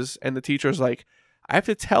conferences, and the teacher's like, I have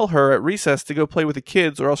to tell her at recess to go play with the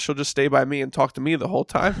kids, or else she'll just stay by me and talk to me the whole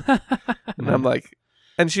time. And I'm like,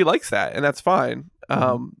 and she likes that, and that's fine.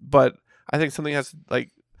 But I think something has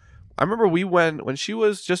like, I remember we went when she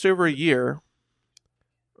was just over a year,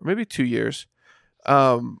 or maybe 2 years.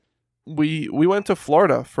 We went to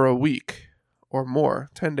Florida for a week or more,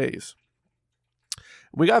 10 days.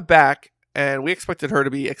 We got back, and we expected her to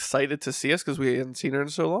be excited to see us because we hadn't seen her in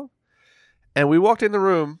so long. And we walked in the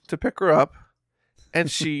room to pick her up,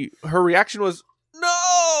 and her reaction was,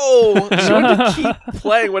 no! She wanted to keep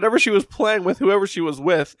playing whatever she was playing with whoever she was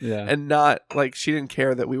with, and not, like, she didn't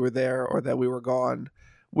care that we were there or that we were gone,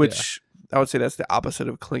 which I would say that's the opposite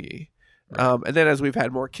of clingy. Right. And then as we've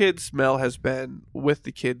had more kids, Mel has been with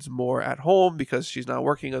the kids more at home because she's not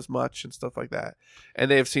working as much and stuff like that.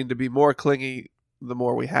 And they have seemed to be more clingy the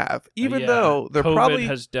more we have, even though they're COVID probably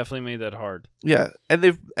has definitely made that hard. Yeah, and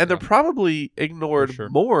they're probably ignored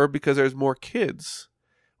more because there's more kids,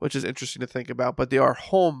 which is interesting to think about. But they are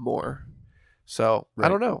home more, so I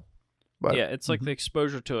don't know. But yeah, it's like the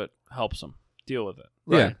exposure to it helps them deal with it.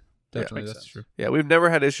 Right. Yeah, definitely, that's true. Yeah, we've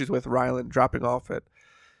never had issues with Ryland dropping off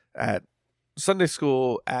at Sunday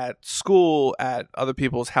school, at other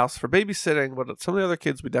people's house for babysitting, but some of the other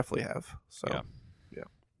kids we definitely have. So. Yeah.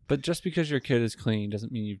 But just because your kid is clean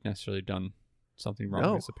doesn't mean you've necessarily done something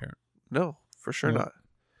wrong as a parent. No, for sure not.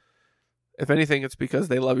 If anything, it's because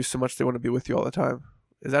they love you so much they want to be with you all the time.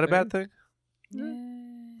 Is that a bad thing?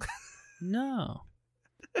 No.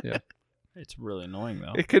 Yeah. It's really annoying,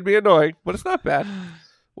 though. It could be annoying, but it's not bad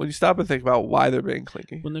when you stop and think about why they're being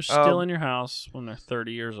clingy. When they're still in your house, when they're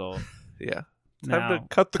 30 years old. Yeah. Time to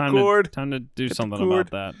cut the cord. Time to do something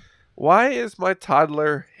about that. Why is my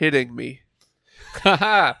toddler hitting me?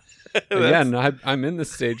 Again, I'm in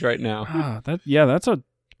this stage right now. That's a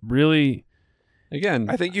really... Again,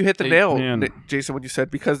 I think you hit the nail, Jason, when you said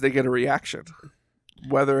because they get a reaction.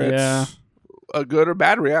 Whether it's a good or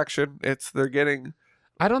bad reaction, they're getting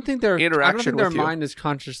I don't think their their mind is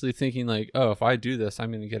consciously thinking like, oh, if I do this,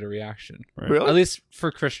 I'm going to get a reaction. Right. Really? At least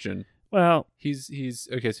for Christian. Well, he's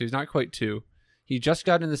okay, so he's not quite 2. He just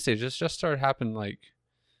got in the stage. This just started happening like,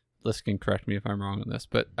 Liz can correct me if I'm wrong on this,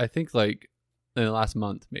 but I think like in the last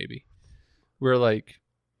month maybe, where like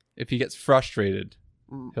if he gets frustrated,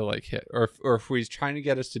 he'll like hit, or if he's trying to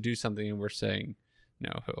get us to do something and we're saying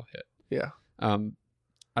no, he'll hit. Yeah.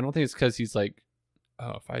 I don't think it's because he's like,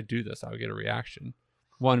 oh, if I do this, I'll get a reaction.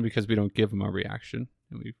 One, because we don't give him a reaction,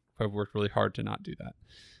 and we've worked really hard to not do that,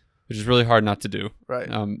 which is really hard not to do. Right.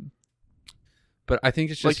 But I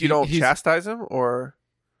think it's just like you don't chastise him, or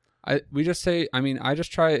we just say. I mean, I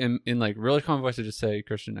just try in like really calm voice to just say,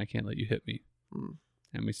 Christian, I can't let you hit me.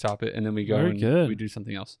 And we stop it, and then we go we do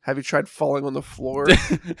something else. Have you tried falling on the floor?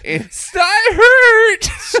 I hurt!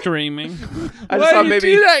 Screaming. I just thought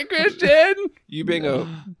maybe do that, Christian? You being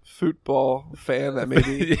a football fan, that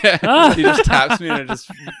maybe he just taps me and I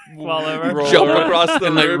just fall over, jump across the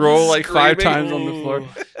and like roll like 5 times on the floor.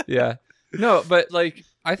 Yeah. No, but like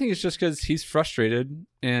I think it's just because he's frustrated,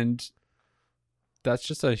 and that's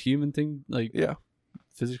just a human thing. Like,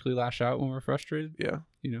 physically lash out when we're frustrated. Yeah,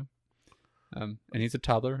 you know. And he's a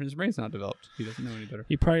toddler, and his brain's not developed. He doesn't know any better.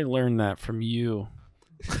 He probably learned that from you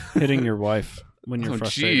hitting your wife when you're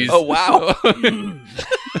frustrated. Geez. Oh wow!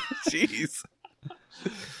 Jeez.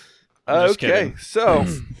 Okay, so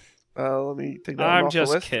let me take that one off the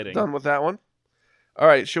list. I'm just kidding. Done with that one. All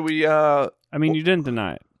right, should we? I mean, you didn't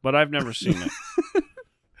deny it, but I've never seen it.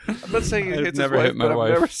 I'm not saying he hits never his wife, hit my but wife.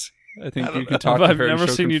 I've never seen, I think you can talk to her. I've never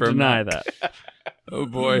seen you deny that. Oh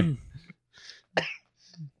boy.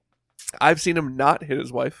 I've seen him not hit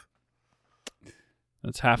his wife.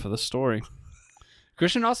 That's half of the story.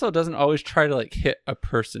 Christian also doesn't always try to like hit a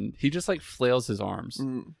person. He just like flails his arms.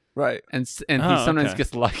 Right. And he sometimes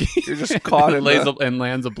gets lucky. You're just caught in and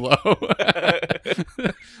lands a blow.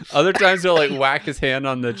 Other times he'll like whack his hand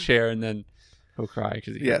on the chair and then he'll cry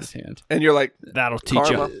because he hit his hand. And you're like, that'll teach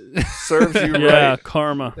you. Serves you right. Yeah,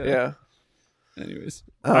 karma. Yeah. Anyways.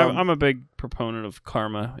 I'm a big proponent of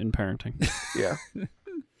karma in parenting. Yeah.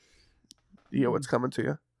 You know what's coming to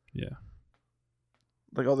you. Yeah.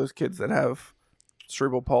 Like all those kids that have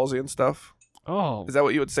cerebral palsy and stuff. Oh. Is that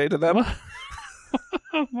what you would say to them?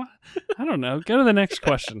 What? I don't know. Go to the next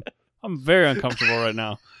question. I'm very uncomfortable right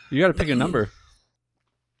now. You got to pick a number.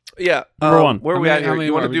 Yeah. Number 1. Where are we at here?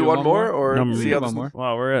 You want to do one more? Or see one more?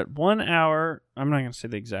 Well, we're at 1 hour. I'm not going to say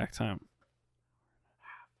the exact time.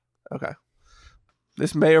 Okay.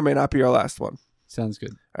 This may or may not be our last one. Sounds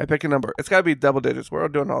good. I pick a number. It's got to be double digits. We're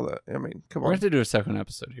doing all the. I mean, come on. We're going to do a second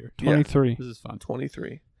episode here. 23. This is fun.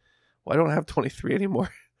 23. Well, I don't have 23 anymore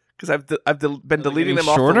because I've been deleting them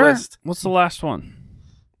shorter? off the list. What's the last one?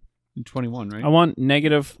 In 21, right? I want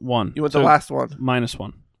 -1. You want So the last one?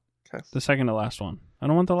 -1. Okay. The second to last one. I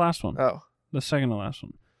don't want the last one. Oh. The second to last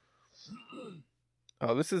one.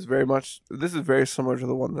 Oh, this is very similar to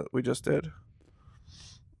the one that we just did.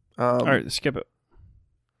 All right, skip it.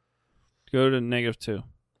 Go to -2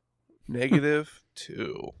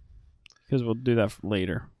 -2. because we'll do that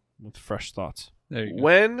later with fresh thoughts. There you go.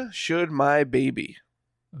 When should my baby?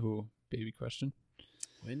 Ooh, baby question.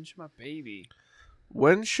 When should my baby?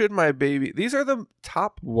 When should my baby? These are the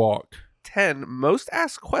top Walk. 10 most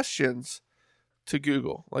asked questions to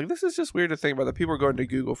Google. Like, this is just weird to think about that people are going to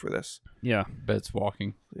Google for this. Yeah. Bet it's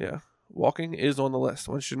walking. Yeah. Walking is on the list.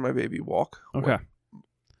 When should my baby walk? Okay.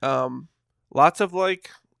 Lots of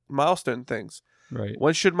like milestone things. Right.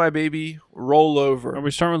 When should my baby roll over? Are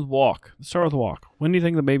we starting with walk? Let's start with walk. When do you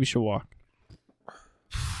think the baby should walk?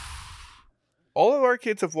 All of our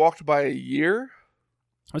kids have walked by a year.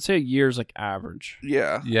 I'd say a year's like average.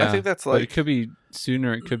 Yeah. Yeah. I think that's But like it could be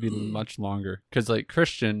sooner. It could be much longer. Because like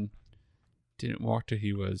Christian didn't walk till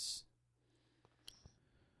he was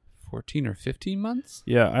 14 or 15 months.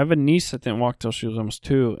 Yeah, I have a niece that didn't walk till she was almost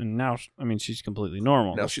 2, and now, I mean, she's completely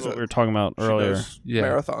normal. Now That's she's what a- we were talking about she earlier. does Yeah.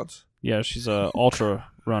 marathons. Yeah, she's a ultra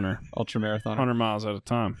runner, Ultra marathon. 100 miles at a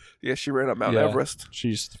time. Yeah, she ran up Mount Yeah. Everest.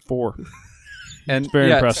 She's 4. And It's very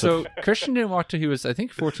yeah, impressive. So Christian didn't walk till he was, I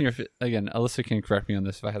think, 14 or 15. Again, Alyssa can correct me on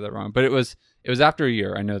this if I had that wrong. But it was after a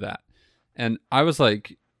year. I know that. And I was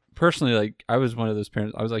like, personally, like I was one of those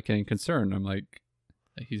parents. I was like getting concerned. I'm like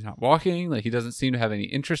he's not walking. Like he doesn't seem to have any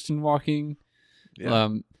interest in walking. Yeah.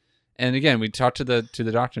 And again, we talked to the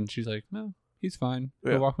doctor, and she's like, no, he's fine.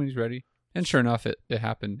 He'll Yeah. walk when he's ready. And sure enough, it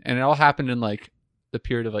happened. And it all happened in like the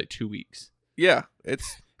period of like 2 weeks. Yeah.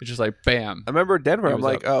 It's It's just like bam. I remember Denver, He I'm was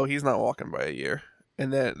like, up. oh, he's not walking by a year.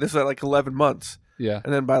 And then this was at like 11 months. Yeah.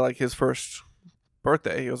 And then by like his first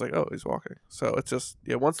birthday, he was like, oh, he's walking. So it's just,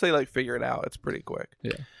 yeah, once they like figure it out, it's pretty quick.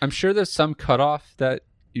 Yeah. I'm sure there's some cutoff that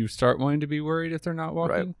you start wanting to be worried if they're not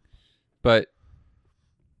walking. Right. But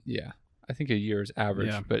yeah, I think a year is average.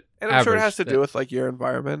 Yeah. But And I'm sure it average has to that- do with like your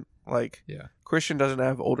environment. Like Yeah. Christian doesn't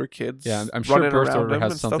have older kids. Yeah, I'm sure running birth around order him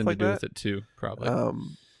has and stuff something like to do that. with it too, probably.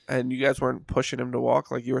 And you guys weren't pushing him to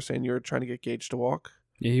walk. Like you were saying, you were trying to get Gage to walk.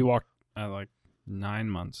 Yeah, he walked at like 9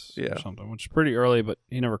 months Yeah. or something, which is pretty early, but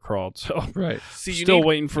he never crawled. So right. See, still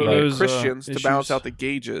waiting for you need those Christians to balance issues. out the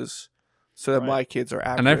gauges, so that Right. my kids are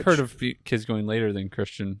average. And I've heard of kids going later than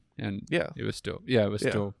Christian, and Yeah. it was still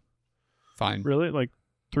fine. Really? Like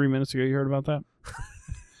 3 minutes ago, you heard about that?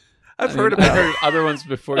 I've I heard mean, about I heard other ones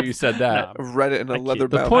before you said that. I've read it in a kid- leather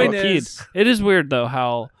the bound point book. is- It is weird though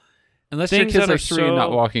how Unless your Things kids that are are 3 and not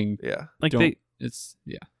so- walking, Yeah. like don't. It's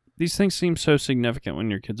these things seem so significant when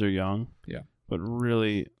your kids are young. Yeah. But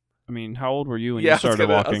really, I mean, how old were you when Yeah, you started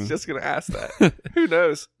I walking? was just gonna ask that. Who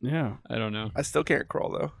knows? Yeah. I don't know. I still can't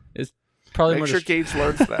crawl though. Probably Make more sure dis- Gage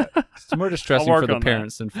learns that. it's more distressing I'll for work the on that.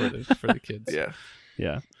 parents than for the kids. Yeah.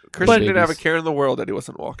 Yeah. Christian didn't have a babies. care in the world that he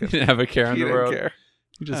wasn't walking. He didn't have a care in He the didn't world. care.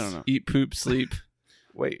 You I don't just know. eat, poop, sleep.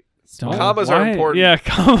 Wait. Don't- Commas are why- important. Yeah,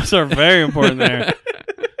 commas are very important there.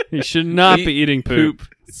 You should not Eat, be eating poop. Poop,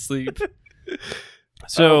 sleep.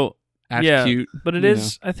 So, Act Yeah, cute. but it you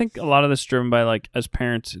is, I think a lot of this driven by like, as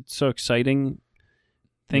parents, it's so exciting.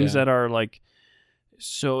 Things Yeah. that are like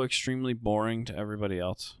so extremely boring to everybody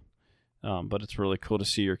else. But it's really cool to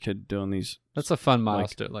see your kid doing these. That's a fun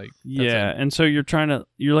milestone. Like, that's Yeah. And so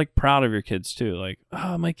you're like proud of your kids too. Like,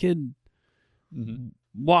 oh, my kid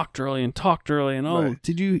walked early and talked early. And oh, Right.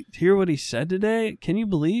 did you hear what he said today? Can you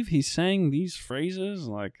believe he's saying these phrases?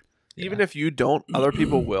 Like, Even if you don't, other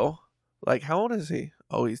people will. Like, how old is he?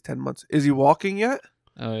 Oh, he's 10 months. Is he walking yet?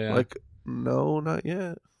 Oh yeah. Like, no, not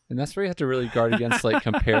yet. And that's where you have to really guard against like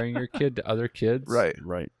comparing your kid to other kids, Right.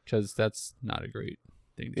 right. Because that's not a great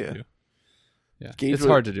thing to Yeah. do. Yeah, Gage it's was-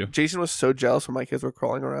 hard to do. Jason was so jealous when my kids were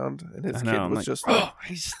crawling around, and his I know, kid I'm was like, just oh,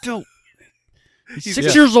 he's still He's 6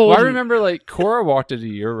 Yeah. years old. Well, I remember like Cora walked at a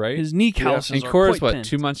year, right? his knee calluses and are Cora's quite what, thin.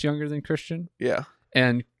 2 months younger than Christian, yeah.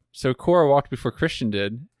 and so Cora walked before Christian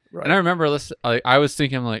did. Right. And I remember, I was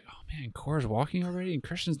thinking, I'm like, oh man, Cora's walking already, and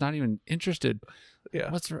Christian's not even interested. Yeah.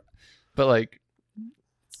 But like,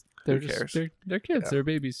 they're Who just cares? they're kids, Yeah. they're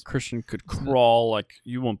babies. Christian could crawl like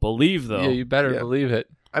you won't believe though. Yeah, you better Yeah. believe it.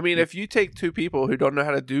 I mean, if you take two people who don't know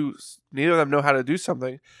how to do, neither of them know how to do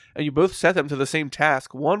something, and you both set them to the same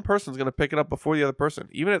task, one person's going to pick it up before the other person,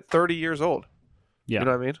 even at 30 years old. Yeah. You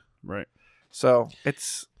know what I mean? Right. So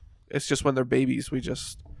it's just when they're babies, we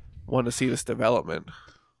just want to see this development.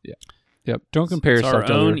 Yep. Don't compare It's our yourself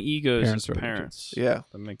to own other egos parents as or other parents Yeah.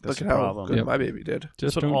 that make this Look a at how problem. good Yep. my baby did.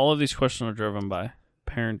 That's what don't- all of these questions are driven by.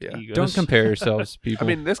 parent Yeah. egos. Don't compare yourselves, people. I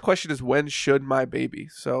mean, this question is when should my baby?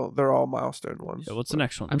 So they're all milestone ones. Yeah, what's the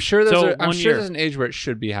next one? I'm sure So, I'm 1 sure year. there's an age where it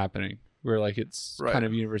should be happening, where like it's Right. kind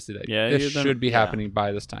of university that Yeah, this then- should be yeah. happening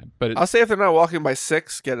by this time. But I'll say if they're not walking by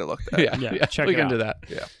 6, get it looked at. Yeah, check look it into out.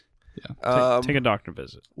 that. Take a doctor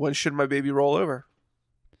visit. When should my baby roll over?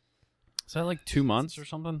 Is that like 2 months or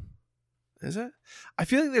something? Is it? I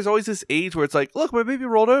feel like there's always this age where it's like, look, my baby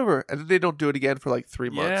rolled over, and then they don't do it again for like 3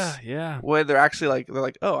 months. Yeah. When they're actually they're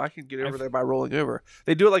like, oh, I can get over there by rolling over.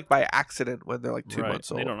 They do it like by accident when they're like 2 Right. months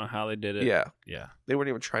old. They don't know how they did it. Yeah, Yeah. they weren't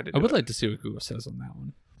even trying to. Do I would it. like to see what Google says on that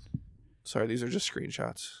one. Sorry, these are just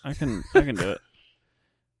screenshots. I can do it.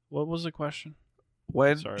 What was the question?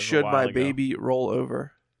 When Sorry, it was a should while my ago. baby roll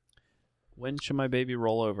over? When should my baby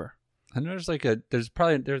roll over? I know there's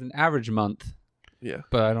an average month, Yeah.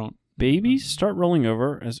 but I don't. Babies start rolling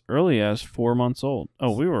over as early as 4 months old.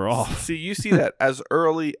 Oh, we were off. See, you see that as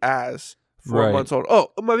early as 4 Right. months old.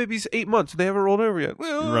 Oh, my baby's 8 months and they haven't rolled over yet.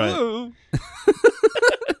 Right.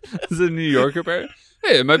 Is it a New Yorker parent?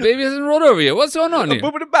 Hey, my baby hasn't rolled over yet. What's going on here?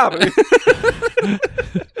 Boobity-bobbity.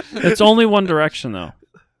 It's only one direction though.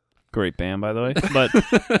 Great band, by the way. But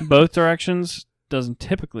both directions doesn't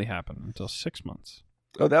typically happen until 6 months.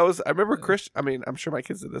 Oh, that was. I remember Christian. I mean, I'm sure my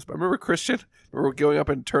kids did this, but I remember Christian. We were going up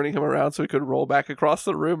and turning him around so he could roll back across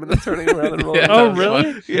the room and then turning him around and rolling. Yeah, down. Oh, that was really?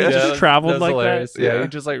 fun. Yeah. Just traveled that's like hilarious. that? Yeah, Yeah. you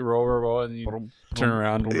just like roll, and you turn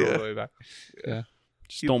around and roll Yeah. the way back.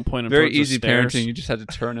 Just don't point him Very towards the easy stairs. parenting. You just had to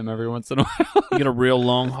turn him every once in a while. You get a real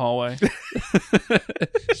long hallway.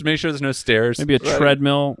 Just make sure there's no stairs. Maybe a Right.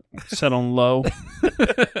 treadmill set on low.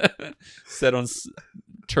 Set on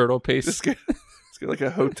turtle pace. Just get like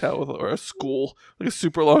a hotel with, or a school, like a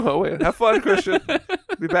super long hallway. Have fun, Christian.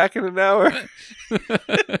 Be back in an hour.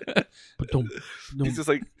 But don't. He's just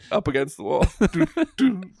like up against the wall.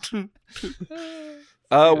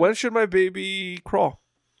 When should my baby crawl?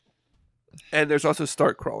 And there's also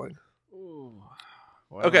start crawling.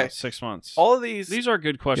 Well, Okay. 6 months. All of these, These are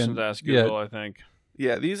good questions to ask yeah. Google, I think.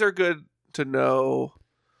 yeah, these are good to know.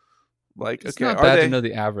 Like, It's okay, not are bad they to know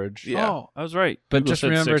the average. Yeah. Oh, I was right. But Google just said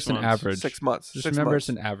remember 6 it's an months. average. 6 months? Just 6 remember months.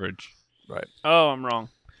 it's an average. Right. Oh, I'm wrong.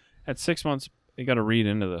 At 6 months, you got to read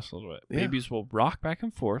into this a little bit. Yeah. Babies will rock back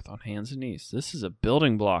and forth on hands and knees. This is a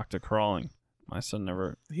building block to crawling. My son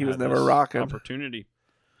never. He was had never this rocking. opportunity.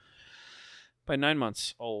 By 9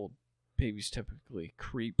 months old, babies typically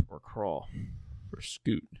creep or crawl. Or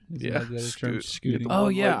scoot. Isn't Yeah, that the other term? scoot. Scooting. Oh, Oh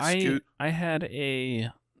one yeah, leg scoot. I had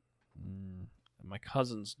my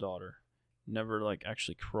cousin's daughter never like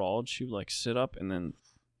actually crawled. She would like sit up and then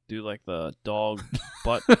do like the dog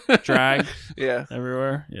butt drag Yeah.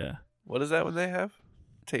 everywhere. Yeah. What is that when they have?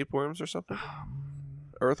 Tapeworms or something?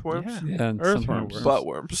 Earthworms? Yeah. Yeah, and Earthworms. sometimes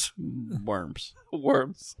Buttworms. Worms.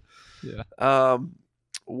 Worms. Yeah.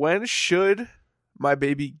 When should my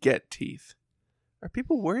baby get teeth? Are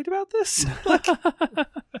people worried about this?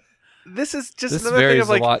 This is just This another thing varies of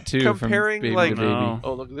like a lot too. comparing, from baby like- to baby. No.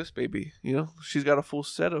 oh, look at this baby. You know, she's got a full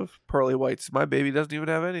set of pearly whites. My baby doesn't even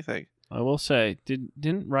have anything. I will say,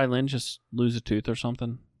 didn't Rylan just lose a tooth or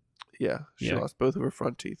something? Yeah, she Yeah. lost both of her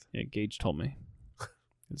front teeth. Yeah, Gage told me.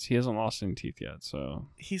 'Cause he hasn't lost any teeth yet, so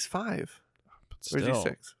He's 5. but Or is he still.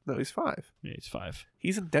 6? No, he's 5. Yeah, he's 5.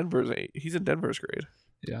 He's in Denver's grade.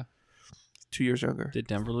 Yeah. 2 years younger. Did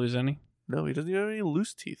Denver lose any? No, he doesn't even have any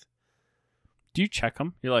loose teeth. Do you check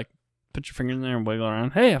them? You're like, put your finger in there and wiggle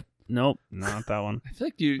around. Hey, nope, not that one. I feel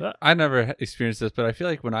like I never experienced this, but I feel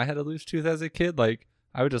like when I had a loose tooth as a kid, like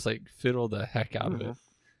I would just like fiddle the heck out of it,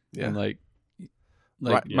 Yeah. and like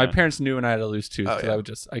Right. my Yeah. parents knew when I had a loose tooth Oh,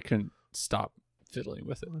 because yeah. I couldn't stop fiddling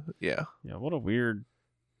with it. Yeah. Yeah, what a weird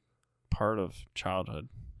part of childhood.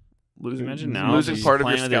 Losing, Imagine now losing just part of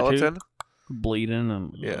your playing with your tooth. skeleton. Bleeding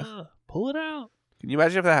and Yeah. pull it out. Can you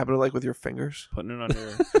imagine if that happened like with your fingers? Putting it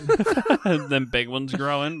under. Then big ones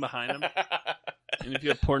growing behind them. And if you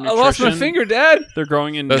have poor I nutrition, lost my finger, Dad. they're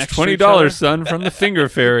growing in That's next to each $20, other. son, from the finger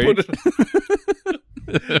fairy.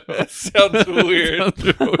 That sounds weird.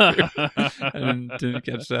 Sounds weird. I didn't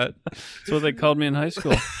catch that. That's what they called me in high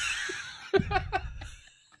school.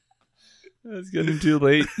 It's getting too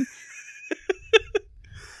late.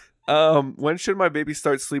 When should my baby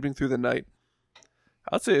start sleeping through the night?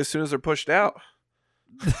 I'd say as soon as they're pushed out.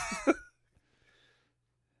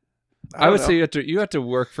 I would don't say know. you have to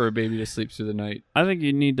work for a baby to sleep through the night. I think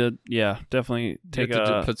you need to, definitely take have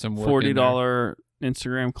to a put some work in $40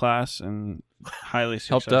 Instagram class and highly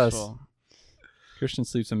Helped us. successful. Christian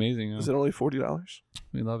sleeps amazing. Is Though. it only $40?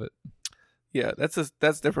 We love it. Yeah,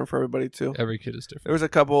 that's different for everybody too. Every kid is different. There was a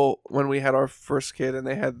couple when we had our first kid, and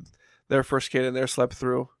they had their first kid, and they slept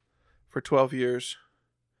through for 12 years.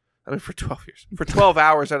 I mean, for 12 years. For 12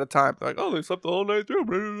 hours at a time. They're like, oh, they slept the whole night through.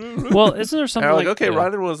 Well, isn't there and something I'm like, like okay, yeah.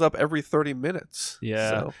 Ryan was up every 30 minutes. Yeah.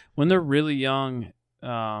 So, when they're really young,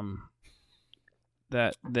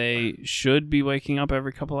 that they should be waking up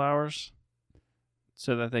every couple hours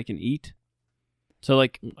so that they can eat. So,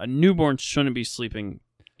 like, a newborn shouldn't be sleeping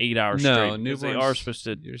 8 hours No, straight. Because they newborns- are supposed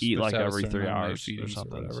to you're eat supposed like to have a every certain 3 amount of hours or feedings or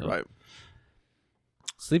something. whatever. So. right.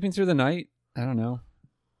 Sleeping through the night? I don't know.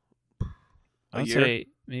 I'd year? say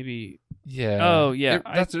maybe. Yeah. Oh,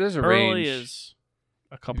 yeah. There's a early range. is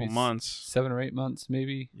a couple Maybe months. 7 or 8 months,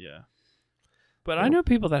 maybe. Yeah. But I know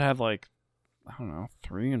people that have, like, I don't know,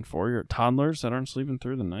 3 and 4 year toddlers that aren't sleeping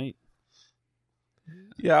through the night.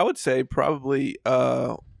 Yeah, I would say probably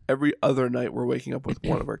every other night we're waking up with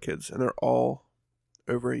one of our kids, and they're all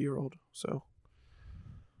over a year old. So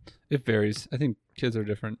It varies. I think kids are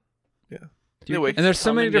different. they wake And there's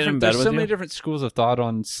so Come many and get in different bed there's with so you? many different schools of thought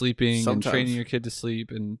on sleeping and Sometimes. training your kid to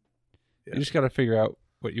sleep, and Yeah. you just got to figure out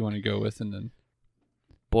what you want to go with, and then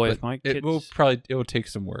Boy, but if my kids, it will take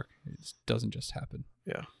some work. It doesn't just happen.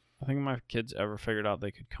 I think if my kids ever figured out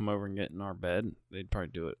they could come over and get in our bed, they'd probably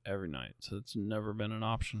do it every night. So it's never been an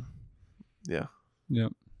option. yeah.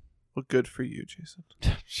 Yep. Well, good for you, Jason.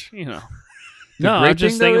 You know. The No, great I'm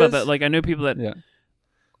just thing, thinking though, about is- that. Like, I know people that, Yeah.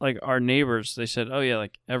 like, our neighbors, they said, oh, yeah,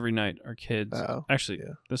 like, every night our kids. Oh, Actually,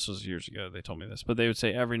 yeah. this was years ago. They told me this. But they would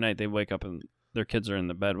say every night they wake up and their kids are in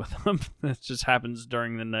the bed with them. That just happens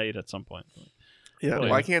during the night at some point. Yeah, Boy,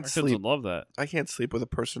 well, I can't our kids sleep. would love that. I can't sleep with a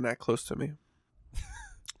person that close to me.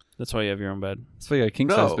 That's why you have your own bed. So you got a king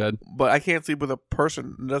No, size bed. but I can't sleep with a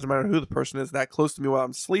person. It doesn't matter who the person is that close to me while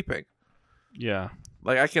I'm sleeping. Yeah.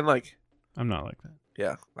 Like I can I'm not like that.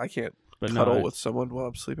 yeah, I can't But cuddle no, with someone while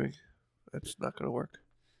I'm sleeping. It's not going to work.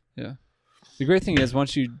 The great thing is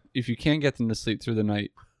if you can get them to sleep through the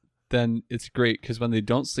night, then it's great because when they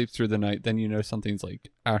don't sleep through the night, then you know something's like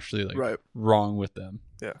actually like Right. wrong with them.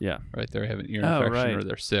 Yeah. Right. They're having ear Oh, infection right. or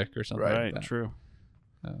they're sick or something Right. like that. True.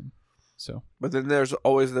 So But then there's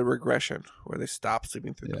always the regression where they stop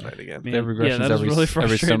sleeping through the Yeah. night again. Man, they have regressions that is really every so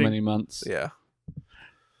frustrating. many months. Yeah.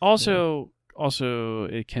 Also,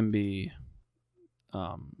 it can be,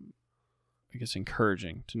 I guess,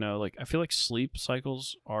 encouraging to know. Like, I feel like sleep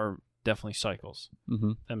cycles are definitely cycles.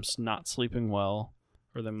 Mm-hmm. Them not sleeping well,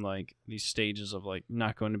 or them like these stages of like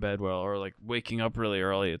not going to bed well, or like waking up really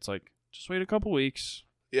early. It's like just wait a couple weeks,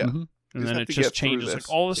 Yeah. Mm-hmm. and just then have it to just get through changes. this.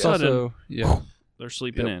 Like all of a It's sudden, also, yeah. they're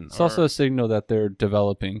sleeping Yep. in. It's also a signal that they're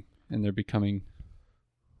developing and they're becoming,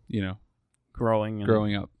 growing. And,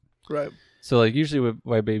 growing up. Right. So like usually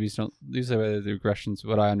why babies don't usually why the regressions,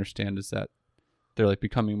 what I understand is that they're like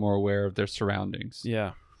becoming more aware of their surroundings.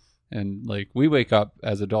 Yeah. And like we wake up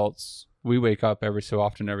as adults, we wake up every so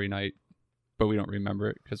often every night, but we don't remember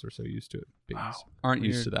it because we're so used to it. Babies Wow, aren't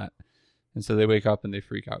used to that. And so they wake up and they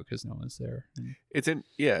freak out because no one's there. And It's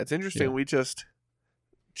interesting. Yeah. We just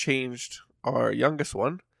changed our youngest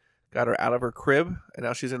one, got her out of her crib, and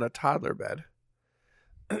now she's in a toddler bed.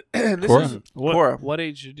 And this Cora? is What Cora. what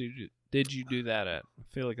age did you do that at? I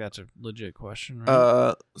feel like that's a legit question,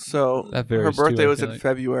 right? So That her varies too, birthday I was feel in like.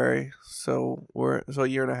 February, so we're a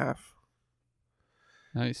year and a half.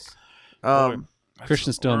 nice. That's-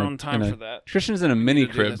 Christian's still we're in a- on time in a- for that. Christian's in a mini Need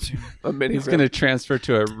to do crib. that soon. A mini He's crib. going to transfer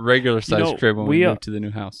to a regular sized crib when we we, move to the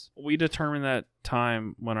new house. We determined that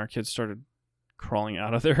time when our kids started crawling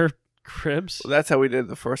out of their cribs. Well, that's how we did it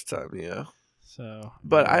the first time, yeah. So,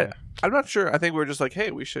 But yeah. I'm not sure. I think we're just like,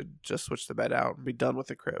 hey, we should just switch the bed out and be done with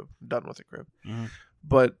the crib. Mhm.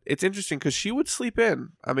 But it's interesting because she would sleep in.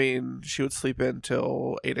 I mean, she would sleep in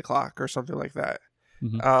till 8 o'clock or something like that.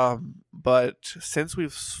 Mhm. But since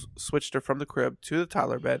we've switched her from the crib to the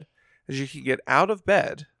toddler bed, as she can get out of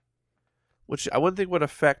bed, which I wouldn't think would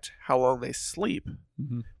affect how long they sleep,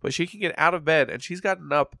 Mhm. but she can get out of bed, and she's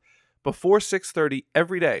gotten up before 6:30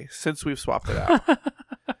 every day since we've swapped it out.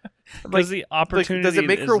 Because the opportunity does it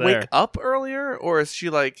make is her there. wake up earlier, or is she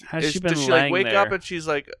like? Has she been does she like laying wake up there? and she's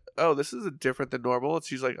like, "Oh, this is different than normal," and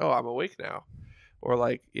she's like, "Oh, I'm awake now," or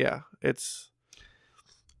like, yeah, it's.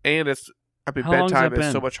 I mean, How long's bedtime that is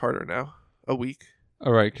so been? much harder now. A week.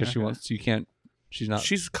 All right, because Okay. she's not.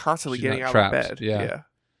 She's constantly she's getting not out trapped, of bed. yeah.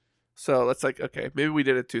 So it's like, okay, maybe we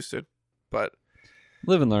did it too soon, but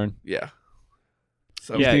Live and learn. yeah.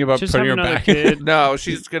 So Yeah, Think about just putting have her another back. kid. no,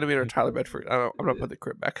 she's gonna be in her toddler bed for. I'm not putting the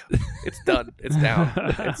crib back up. It's done. It's down.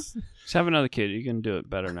 It's, Just have another kid. You can do it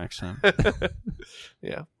better next time.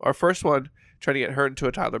 yeah. Our first one trying to get her into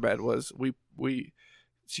a toddler bed was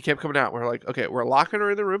she kept coming out. We're like, okay, we're locking her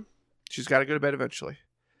in the room. She's got to go to bed eventually.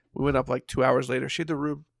 We went up like 2 hours later. She had the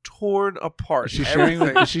room torn apart. Is she sharing?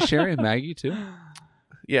 Everything. Is she sharing with Maggie too?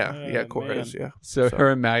 Yeah, Oh, Cora is. man. Yeah. So So-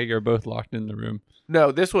 her and Maggie are both locked in the room.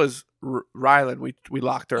 No, this was Rylan. We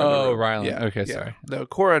locked her. in the Oh, room. Rylan. Yeah, Okay, yeah. sorry. No,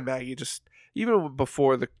 Cora and Maggie just even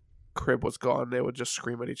before the crib was gone, they would just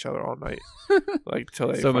scream at each other all night, like till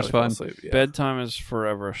they So much finally fell fun. asleep. Yeah. Bedtime is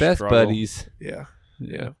forever a Best struggle. buddies. Yeah,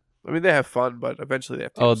 yeah. I mean, they have fun, but eventually they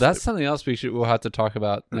have to. Oh, go to that's sleep. something else we'll have to talk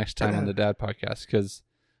about next time on the Dad Podcast, because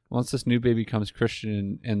once this new baby comes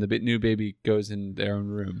Christian and the new baby goes in their own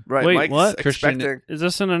room. Right. Wait, Mike's what? Christian- expecting Is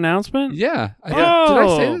this an announcement? Yeah. Oh. Did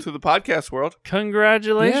I say that? to the podcast world.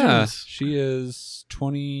 Congratulations. Yeah. She is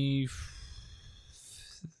 20.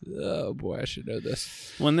 Oh, boy, I should know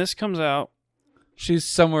this. When this comes out, She's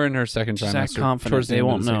somewhere in her second She's trimester. that confident towards the they end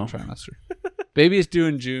of won't the know. second trimester. Baby is due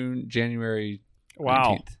in January.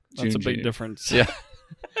 wow, 19th. that's a June, big difference. Yeah.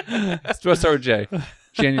 It's supposed to start with J.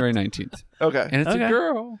 January 19th. Okay. And it's Okay. a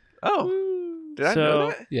girl. Oh, did I So- know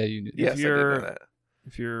that? Yeah, you knew. Yes, I did you're- know that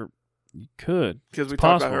If you could, because we It's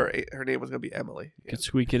talked about possible. her. Her name was going to be Emily. Yeah. could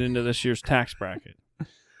squeak it into this year's tax bracket.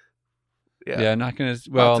 Yeah, not gonna.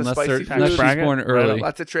 Well, Lots of unless spicy unless food. she's born Right early.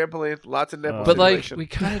 Lots of trampoline, lots of nipple But like, stimulation. we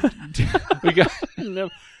kind of, we got,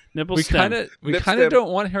 Nipple we stem. kind of, Nip stem. don't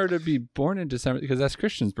want her to be born in December because that's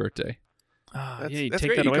Christian's birthday. Ah, that's, yeah, you that's take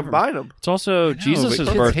great. that You away from. combine them. It's also No, Jesus' but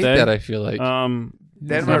kids birthday. hate that. I feel like. Let's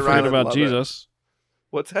Denver not and forget Rylan about love it. Jesus.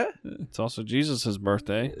 What's that? It's also Jesus'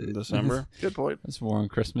 birthday in December. Good point. That's more on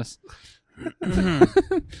Christmas.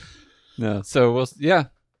 No, so we'll. Yeah.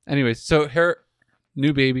 Anyway, so her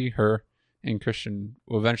new baby, her and Christian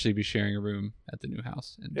will eventually be sharing a room at the new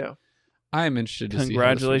house. And Yeah. I am interested to see.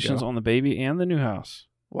 Congratulations on the baby and the new house.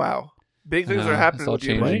 Wow. Big things No, are happening it's all with you,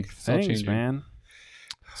 changing. Mike. It's all Thanks, changing. man.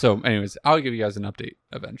 So, anyways, I'll give you guys an update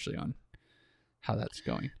eventually on how that's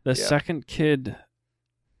going. The Yeah. second kid.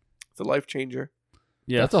 It's a life changer.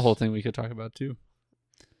 Yeah, That's a whole thing we could talk about too.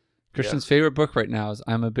 Christian's favorite book right now is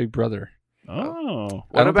 "I'm a Big Brother." Oh,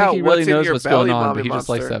 What I don't about think he really what's in knows your what's going belly, on, Mommy but he just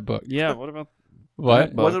likes Monster? that book. yeah. What about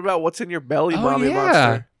What? What about what's in your belly, Oh Mommy yeah!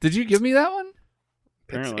 Monster? Did you give me that one?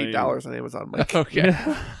 It's Apparently- $8 on Amazon, Mike. Okay.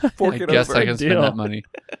 Fork I it guess over. I can spend Deal. that money.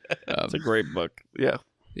 It's a great book. Yeah.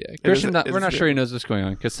 Yeah, Christian. is We're not good. sure he knows what's going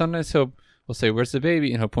on because sometimes we'll say, "Where's the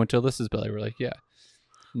baby?" and he'll point to Alyssa's belly. We're like, "Yeah,"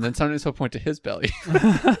 and then sometimes he'll point to his belly.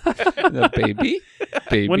 The baby.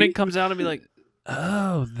 When it comes out, I'll be like,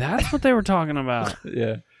 "Oh, that's what they were talking about."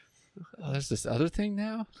 Yeah. Oh, there's this other thing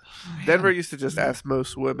now. Denver used to just ask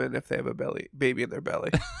most women if they have a baby in their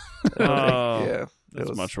belly. Oh, Yeah.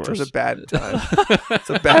 that's much It was worse. a bad time. It's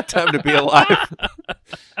a bad time to be alive.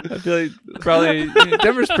 I feel like probably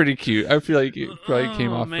Denver's pretty cute. I feel like it probably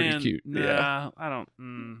came Oh, off man. pretty cute. Nah, Yeah. I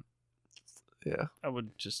don't. Yeah. I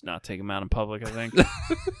would just not take him out in public. I think.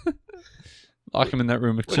 Lock him in that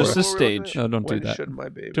room. With Just Cora. a stage. No, don't do When that. should my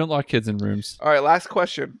baby? Don't lock kids in rooms. All right, last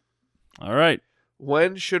question. All right.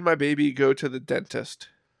 When should my baby go to the dentist?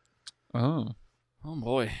 Oh, Oh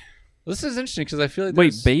boy. this is interesting because I feel like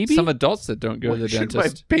Wait, there's baby? some adults that don't go When to the should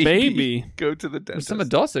dentist. my baby, Baby. go to the There's dentist? some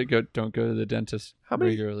adults that don't go to the dentist How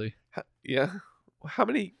many- regularly. Yeah. How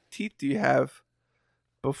many teeth do you have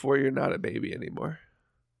before you're not a baby anymore?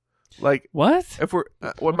 Like, What? if we're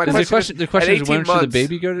what my Because question, the question is, 18 when should the months-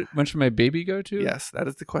 baby go to? When should my baby go to? Yes, that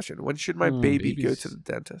is the question. When should my Hmm, baby go babies. to the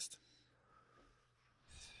dentist?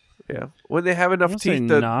 Yeah, when they have enough would say teeth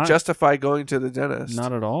to not- justify going to the dentist.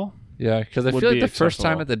 Not at all. Yeah, because I Would feel like be the first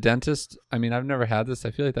time acceptable. at the dentist. I mean, I've never had this.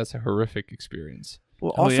 I feel like that's a horrific experience.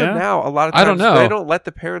 Well, Oh, also yeah? now a lot of I times don't know. they don't let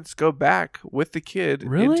the parents go back with the kid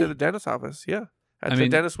Really? into the dentist office. Yeah, at I the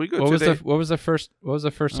mean, dentist we go What to. was they, the what was the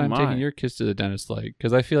first Oh, time my. taking your kids to the dentist like?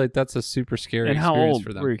 Because I feel like that's a super scary And how experience old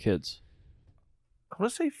for them. were your kids? I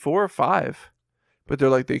want to say 4 or 5, but they're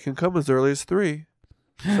like they can come as early as 3.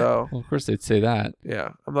 So Well, of course they'd say that. yeah,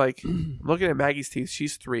 I'm like I'm looking at Maggie's teeth.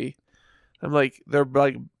 She's 3. I'm like they're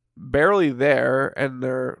like barely there, and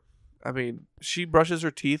I mean, she brushes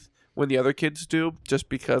her teeth when the other kids do, just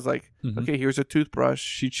because like Mhm. okay, here's a toothbrush.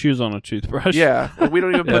 She chews on a toothbrush. Yeah, and we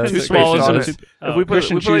don't even Yeah, put that's toothpaste small on as it. a If we put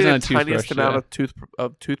Christian we put chews like on the a tiniest toothbrush, amount yeah.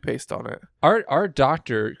 of toothpaste on it. Our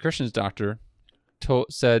doctor, Christian's doctor,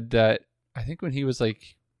 said that I think when he was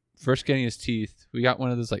like first getting his teeth, we got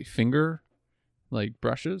one of those like finger like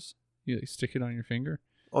brushes. You like stick it on your finger.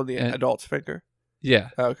 On the And- adult's finger. Yeah,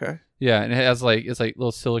 Okay. yeah, and it has like it's like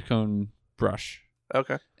little silicone brush,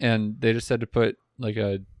 Okay. and they just said to put like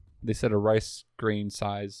they said a rice grain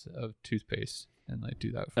size of toothpaste and like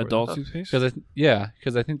do that for Adult Oh. toothpaste. because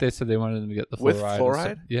because I think they said they wanted them to get the fluoride. With and stuff.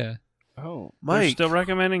 fluoride? Yeah, Oh, Mike, they're still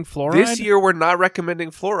recommending fluoride? This year we're not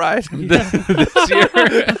recommending fluoride. This year,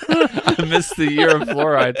 I missed the year of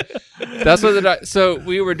fluoride. That's what so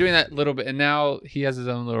we were doing that little bit, and now he has his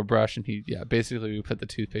own little brush, and basically we put the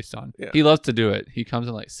toothpaste on. Yeah. He loves to do it. He comes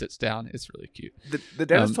and like sits down. It's really cute. The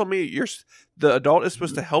dentist told me the adult is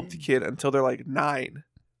supposed to help the kid until they're like 9.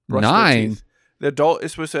 brush their 9? teeth. The adult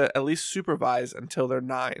is supposed to at least supervise until they're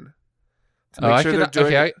 9. To Oh, make I sure can they're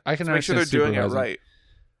doing, I can to make sure understand they're doing it supervising. right.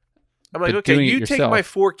 I'm like, But okay, doing it you take yourself. my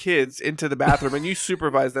 4 kids into the bathroom and you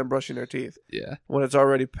supervise them brushing their teeth Yeah. when it's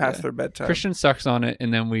already past Yeah. their bedtime. Christian sucks on it,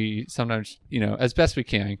 and then we sometimes, as best we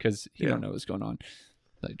can, because he Yeah. don't know what's going on.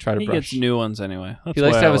 Like try to He brush. gets new ones anyway. That's He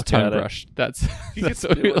likes the to way have I his look tongue at it. brushed. That's He that's gets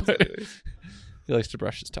what new he ones likes. anyways. He likes to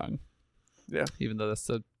brush his tongue. Yeah. Even though that's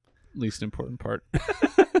the least important part.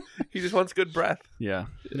 He just wants good breath. Yeah.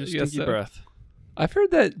 I Just guess stinky so. breath. I've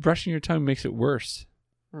heard that brushing your tongue makes it worse.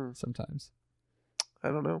 Sometimes. I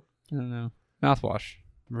don't know. I don't know. Mouthwash.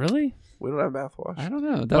 Really? We don't have mouthwash. I don't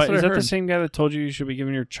know. That's But what is I that heard. the same guy that told you should be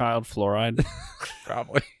giving your child fluoride?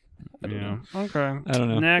 Probably. Yeah. Okay. I don't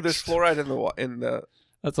know. Next. There's fluoride in the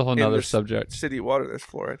That's a whole in nother the subject. city water. There's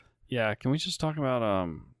fluoride. Yeah. Can we just talk about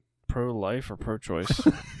pro-life or pro-choice?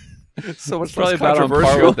 So much Probably less about on par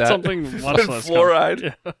controversial with that. Something than much less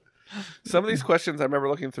fluoride. Yeah. Some of these questions I remember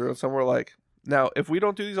looking through, and some were like, now, if we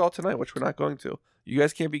don't do these all tonight, which we're not going to, you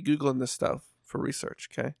guys can't be Googling this stuff for research,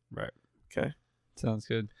 okay? Right. Okay. Sounds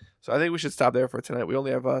good. So I think we should stop there for tonight. We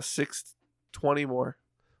only have 6:20 more.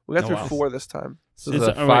 We got Oh, through wow. 4 this time. This is Is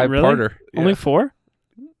a it- oh, wait, really? 5-parter. Only Yeah. 4?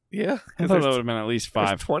 Yeah. I 'cause thought that there's- would have been at least there's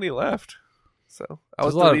 5. 20 left. So I There's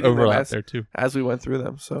was a lot of deleting them overlap there too. as we went through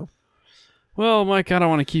them. So Well, Mike, I don't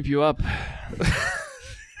want to keep you up.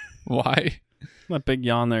 Why? That big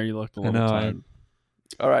yawn there, you looked a little know, tired.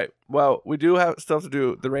 all right. Well, we do have stuff to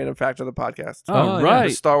do. The random fact of the podcast. Oh, yeah. right.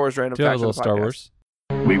 The Star Wars random Do you have fact a of little the Star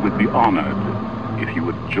podcast. Wars? We would be honored if you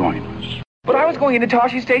would join us. But I was going into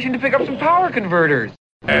Toshi Station to pick up some power converters.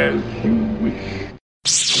 As you wish.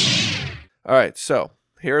 All right, so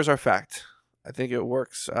here's our fact. I think it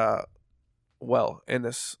works well in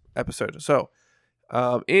this episode. So,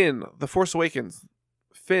 in The Force Awakens,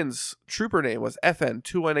 Finn's trooper name was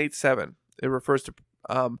FN2187. It refers to,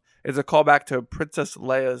 it's a callback to Princess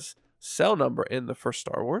Leia's cell number in the first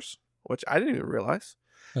Star Wars, which I didn't even realize.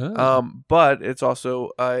 Oh. But it's also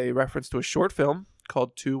a reference to a short film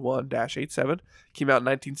called 21-87. Came out in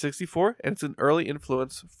 1964, and it's an early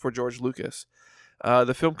influence for George Lucas.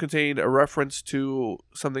 The film contained a reference to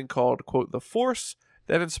something called, quote, the Force,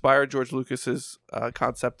 that inspired George Lucas's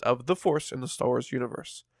concept of the Force in the Star Wars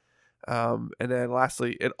universe. And then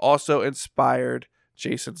lastly, it also inspired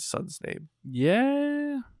Jason's son's name.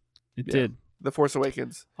 Yeah. It Yeah. did. The Force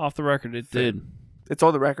Awakens. Off the record, it did. It's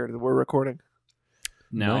on the record. We're recording.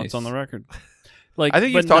 Now Nice. it's on the record. Like, I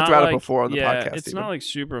think you've but talked not about it like- before on the yeah, podcast It's even. not like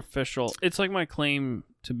super official. It's like my claim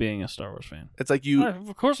to being a Star Wars fan. It's like you...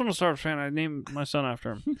 Of course, I'm a Star Wars fan. I named my son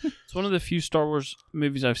after him. It's one of the few Star Wars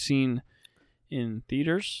movies I've seen in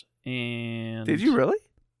theaters and Did you really?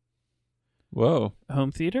 Whoa.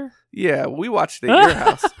 home theater. Yeah, we watched it at your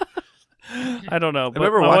house. I don't know, but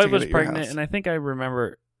remember my watching wife it was at your pregnant, house. and I think I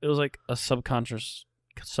remember it was like a subconscious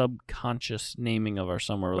naming of our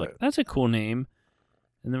son. Where we're like, Right. "That's a cool name,"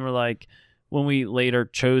 and then we're like, when we later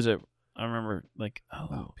chose it, I remember like,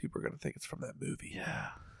 Oh, people are going to think it's from that movie. yeah,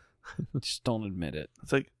 just don't admit it.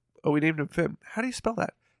 It's like, oh, we named him Finn. How do you spell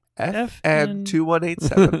that? FN.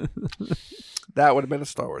 FN2187. That would have been a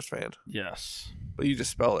Star Wars fan. Yes, But you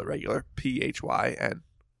just spell it regular. PHYN.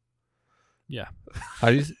 How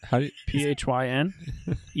do you PHYNE.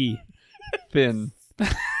 Finn?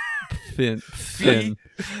 Finn.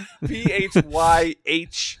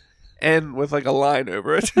 PHYHN with like a line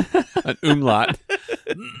over it. An umlaut.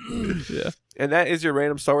 Yeah. And that is your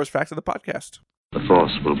random Star Wars fact of the podcast. The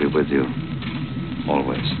Force will be with you.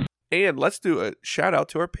 Always. And let's do a shout out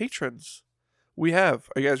to our patrons. We have,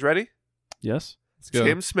 are you guys ready? yes, Let's go.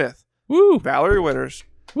 Tim Smith, woo, Valerie Winters,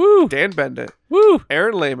 woo, Dan Bendit, woo.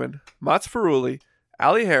 Aaron Lehman, Mats Ferrulli,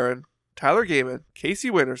 Ali Heron, Tyler Gaiman, Casey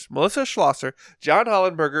Winters, Melissa Schlosser, John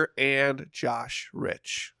Hollenberger, and Josh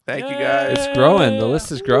Rich. Thank you guys. It's growing. The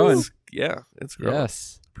list is growing. Yeah, it's growing.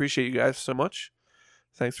 Yes. Appreciate you guys so much.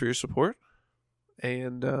 Thanks for your support.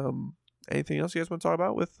 And anything else you guys want to talk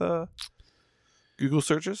about with Google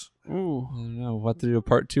searches? Ooh. I don't know. What to do a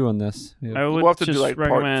part 2 on this. We have I would We'll have to just do like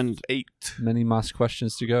recommend part 8. many Moss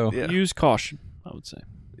questions to go. Yeah. use caution. I would say.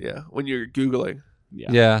 Yeah, when you're Googling.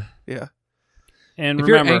 Yeah. Yeah. And If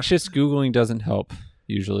remember, you're anxious, Googling doesn't help,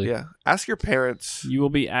 usually. Yeah. Ask your parents. you will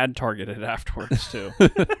be ad targeted afterwards too.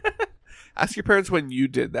 Ask your parents when you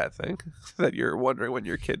did that thing that you're wondering when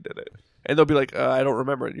your kid did it. And they'll be like, I don't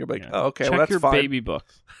remember it. And you're like, oh, okay, Check well, that's your fine. baby book.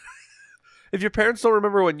 If your parents don't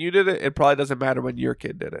remember when you did it, it probably doesn't matter when your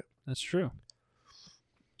kid did it. That's true.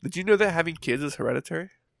 Did you know that having kids is hereditary?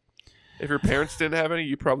 If your parents didn't have any,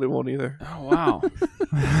 you probably won't either. Oh, wow.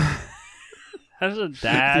 That's a That's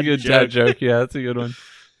dad a good joke. dad joke. Yeah, that's a good one.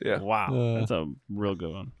 Yeah. Wow. That's a real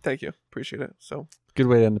good one. Thank you. Appreciate it. So, Good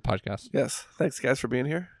way to end the podcast. yes. Thanks, guys, for being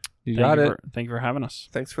here. You got it. Thank you for having us.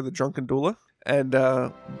 Thanks for the drunken doula. And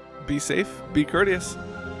be safe. Be courteous.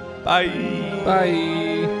 Bye. Bye.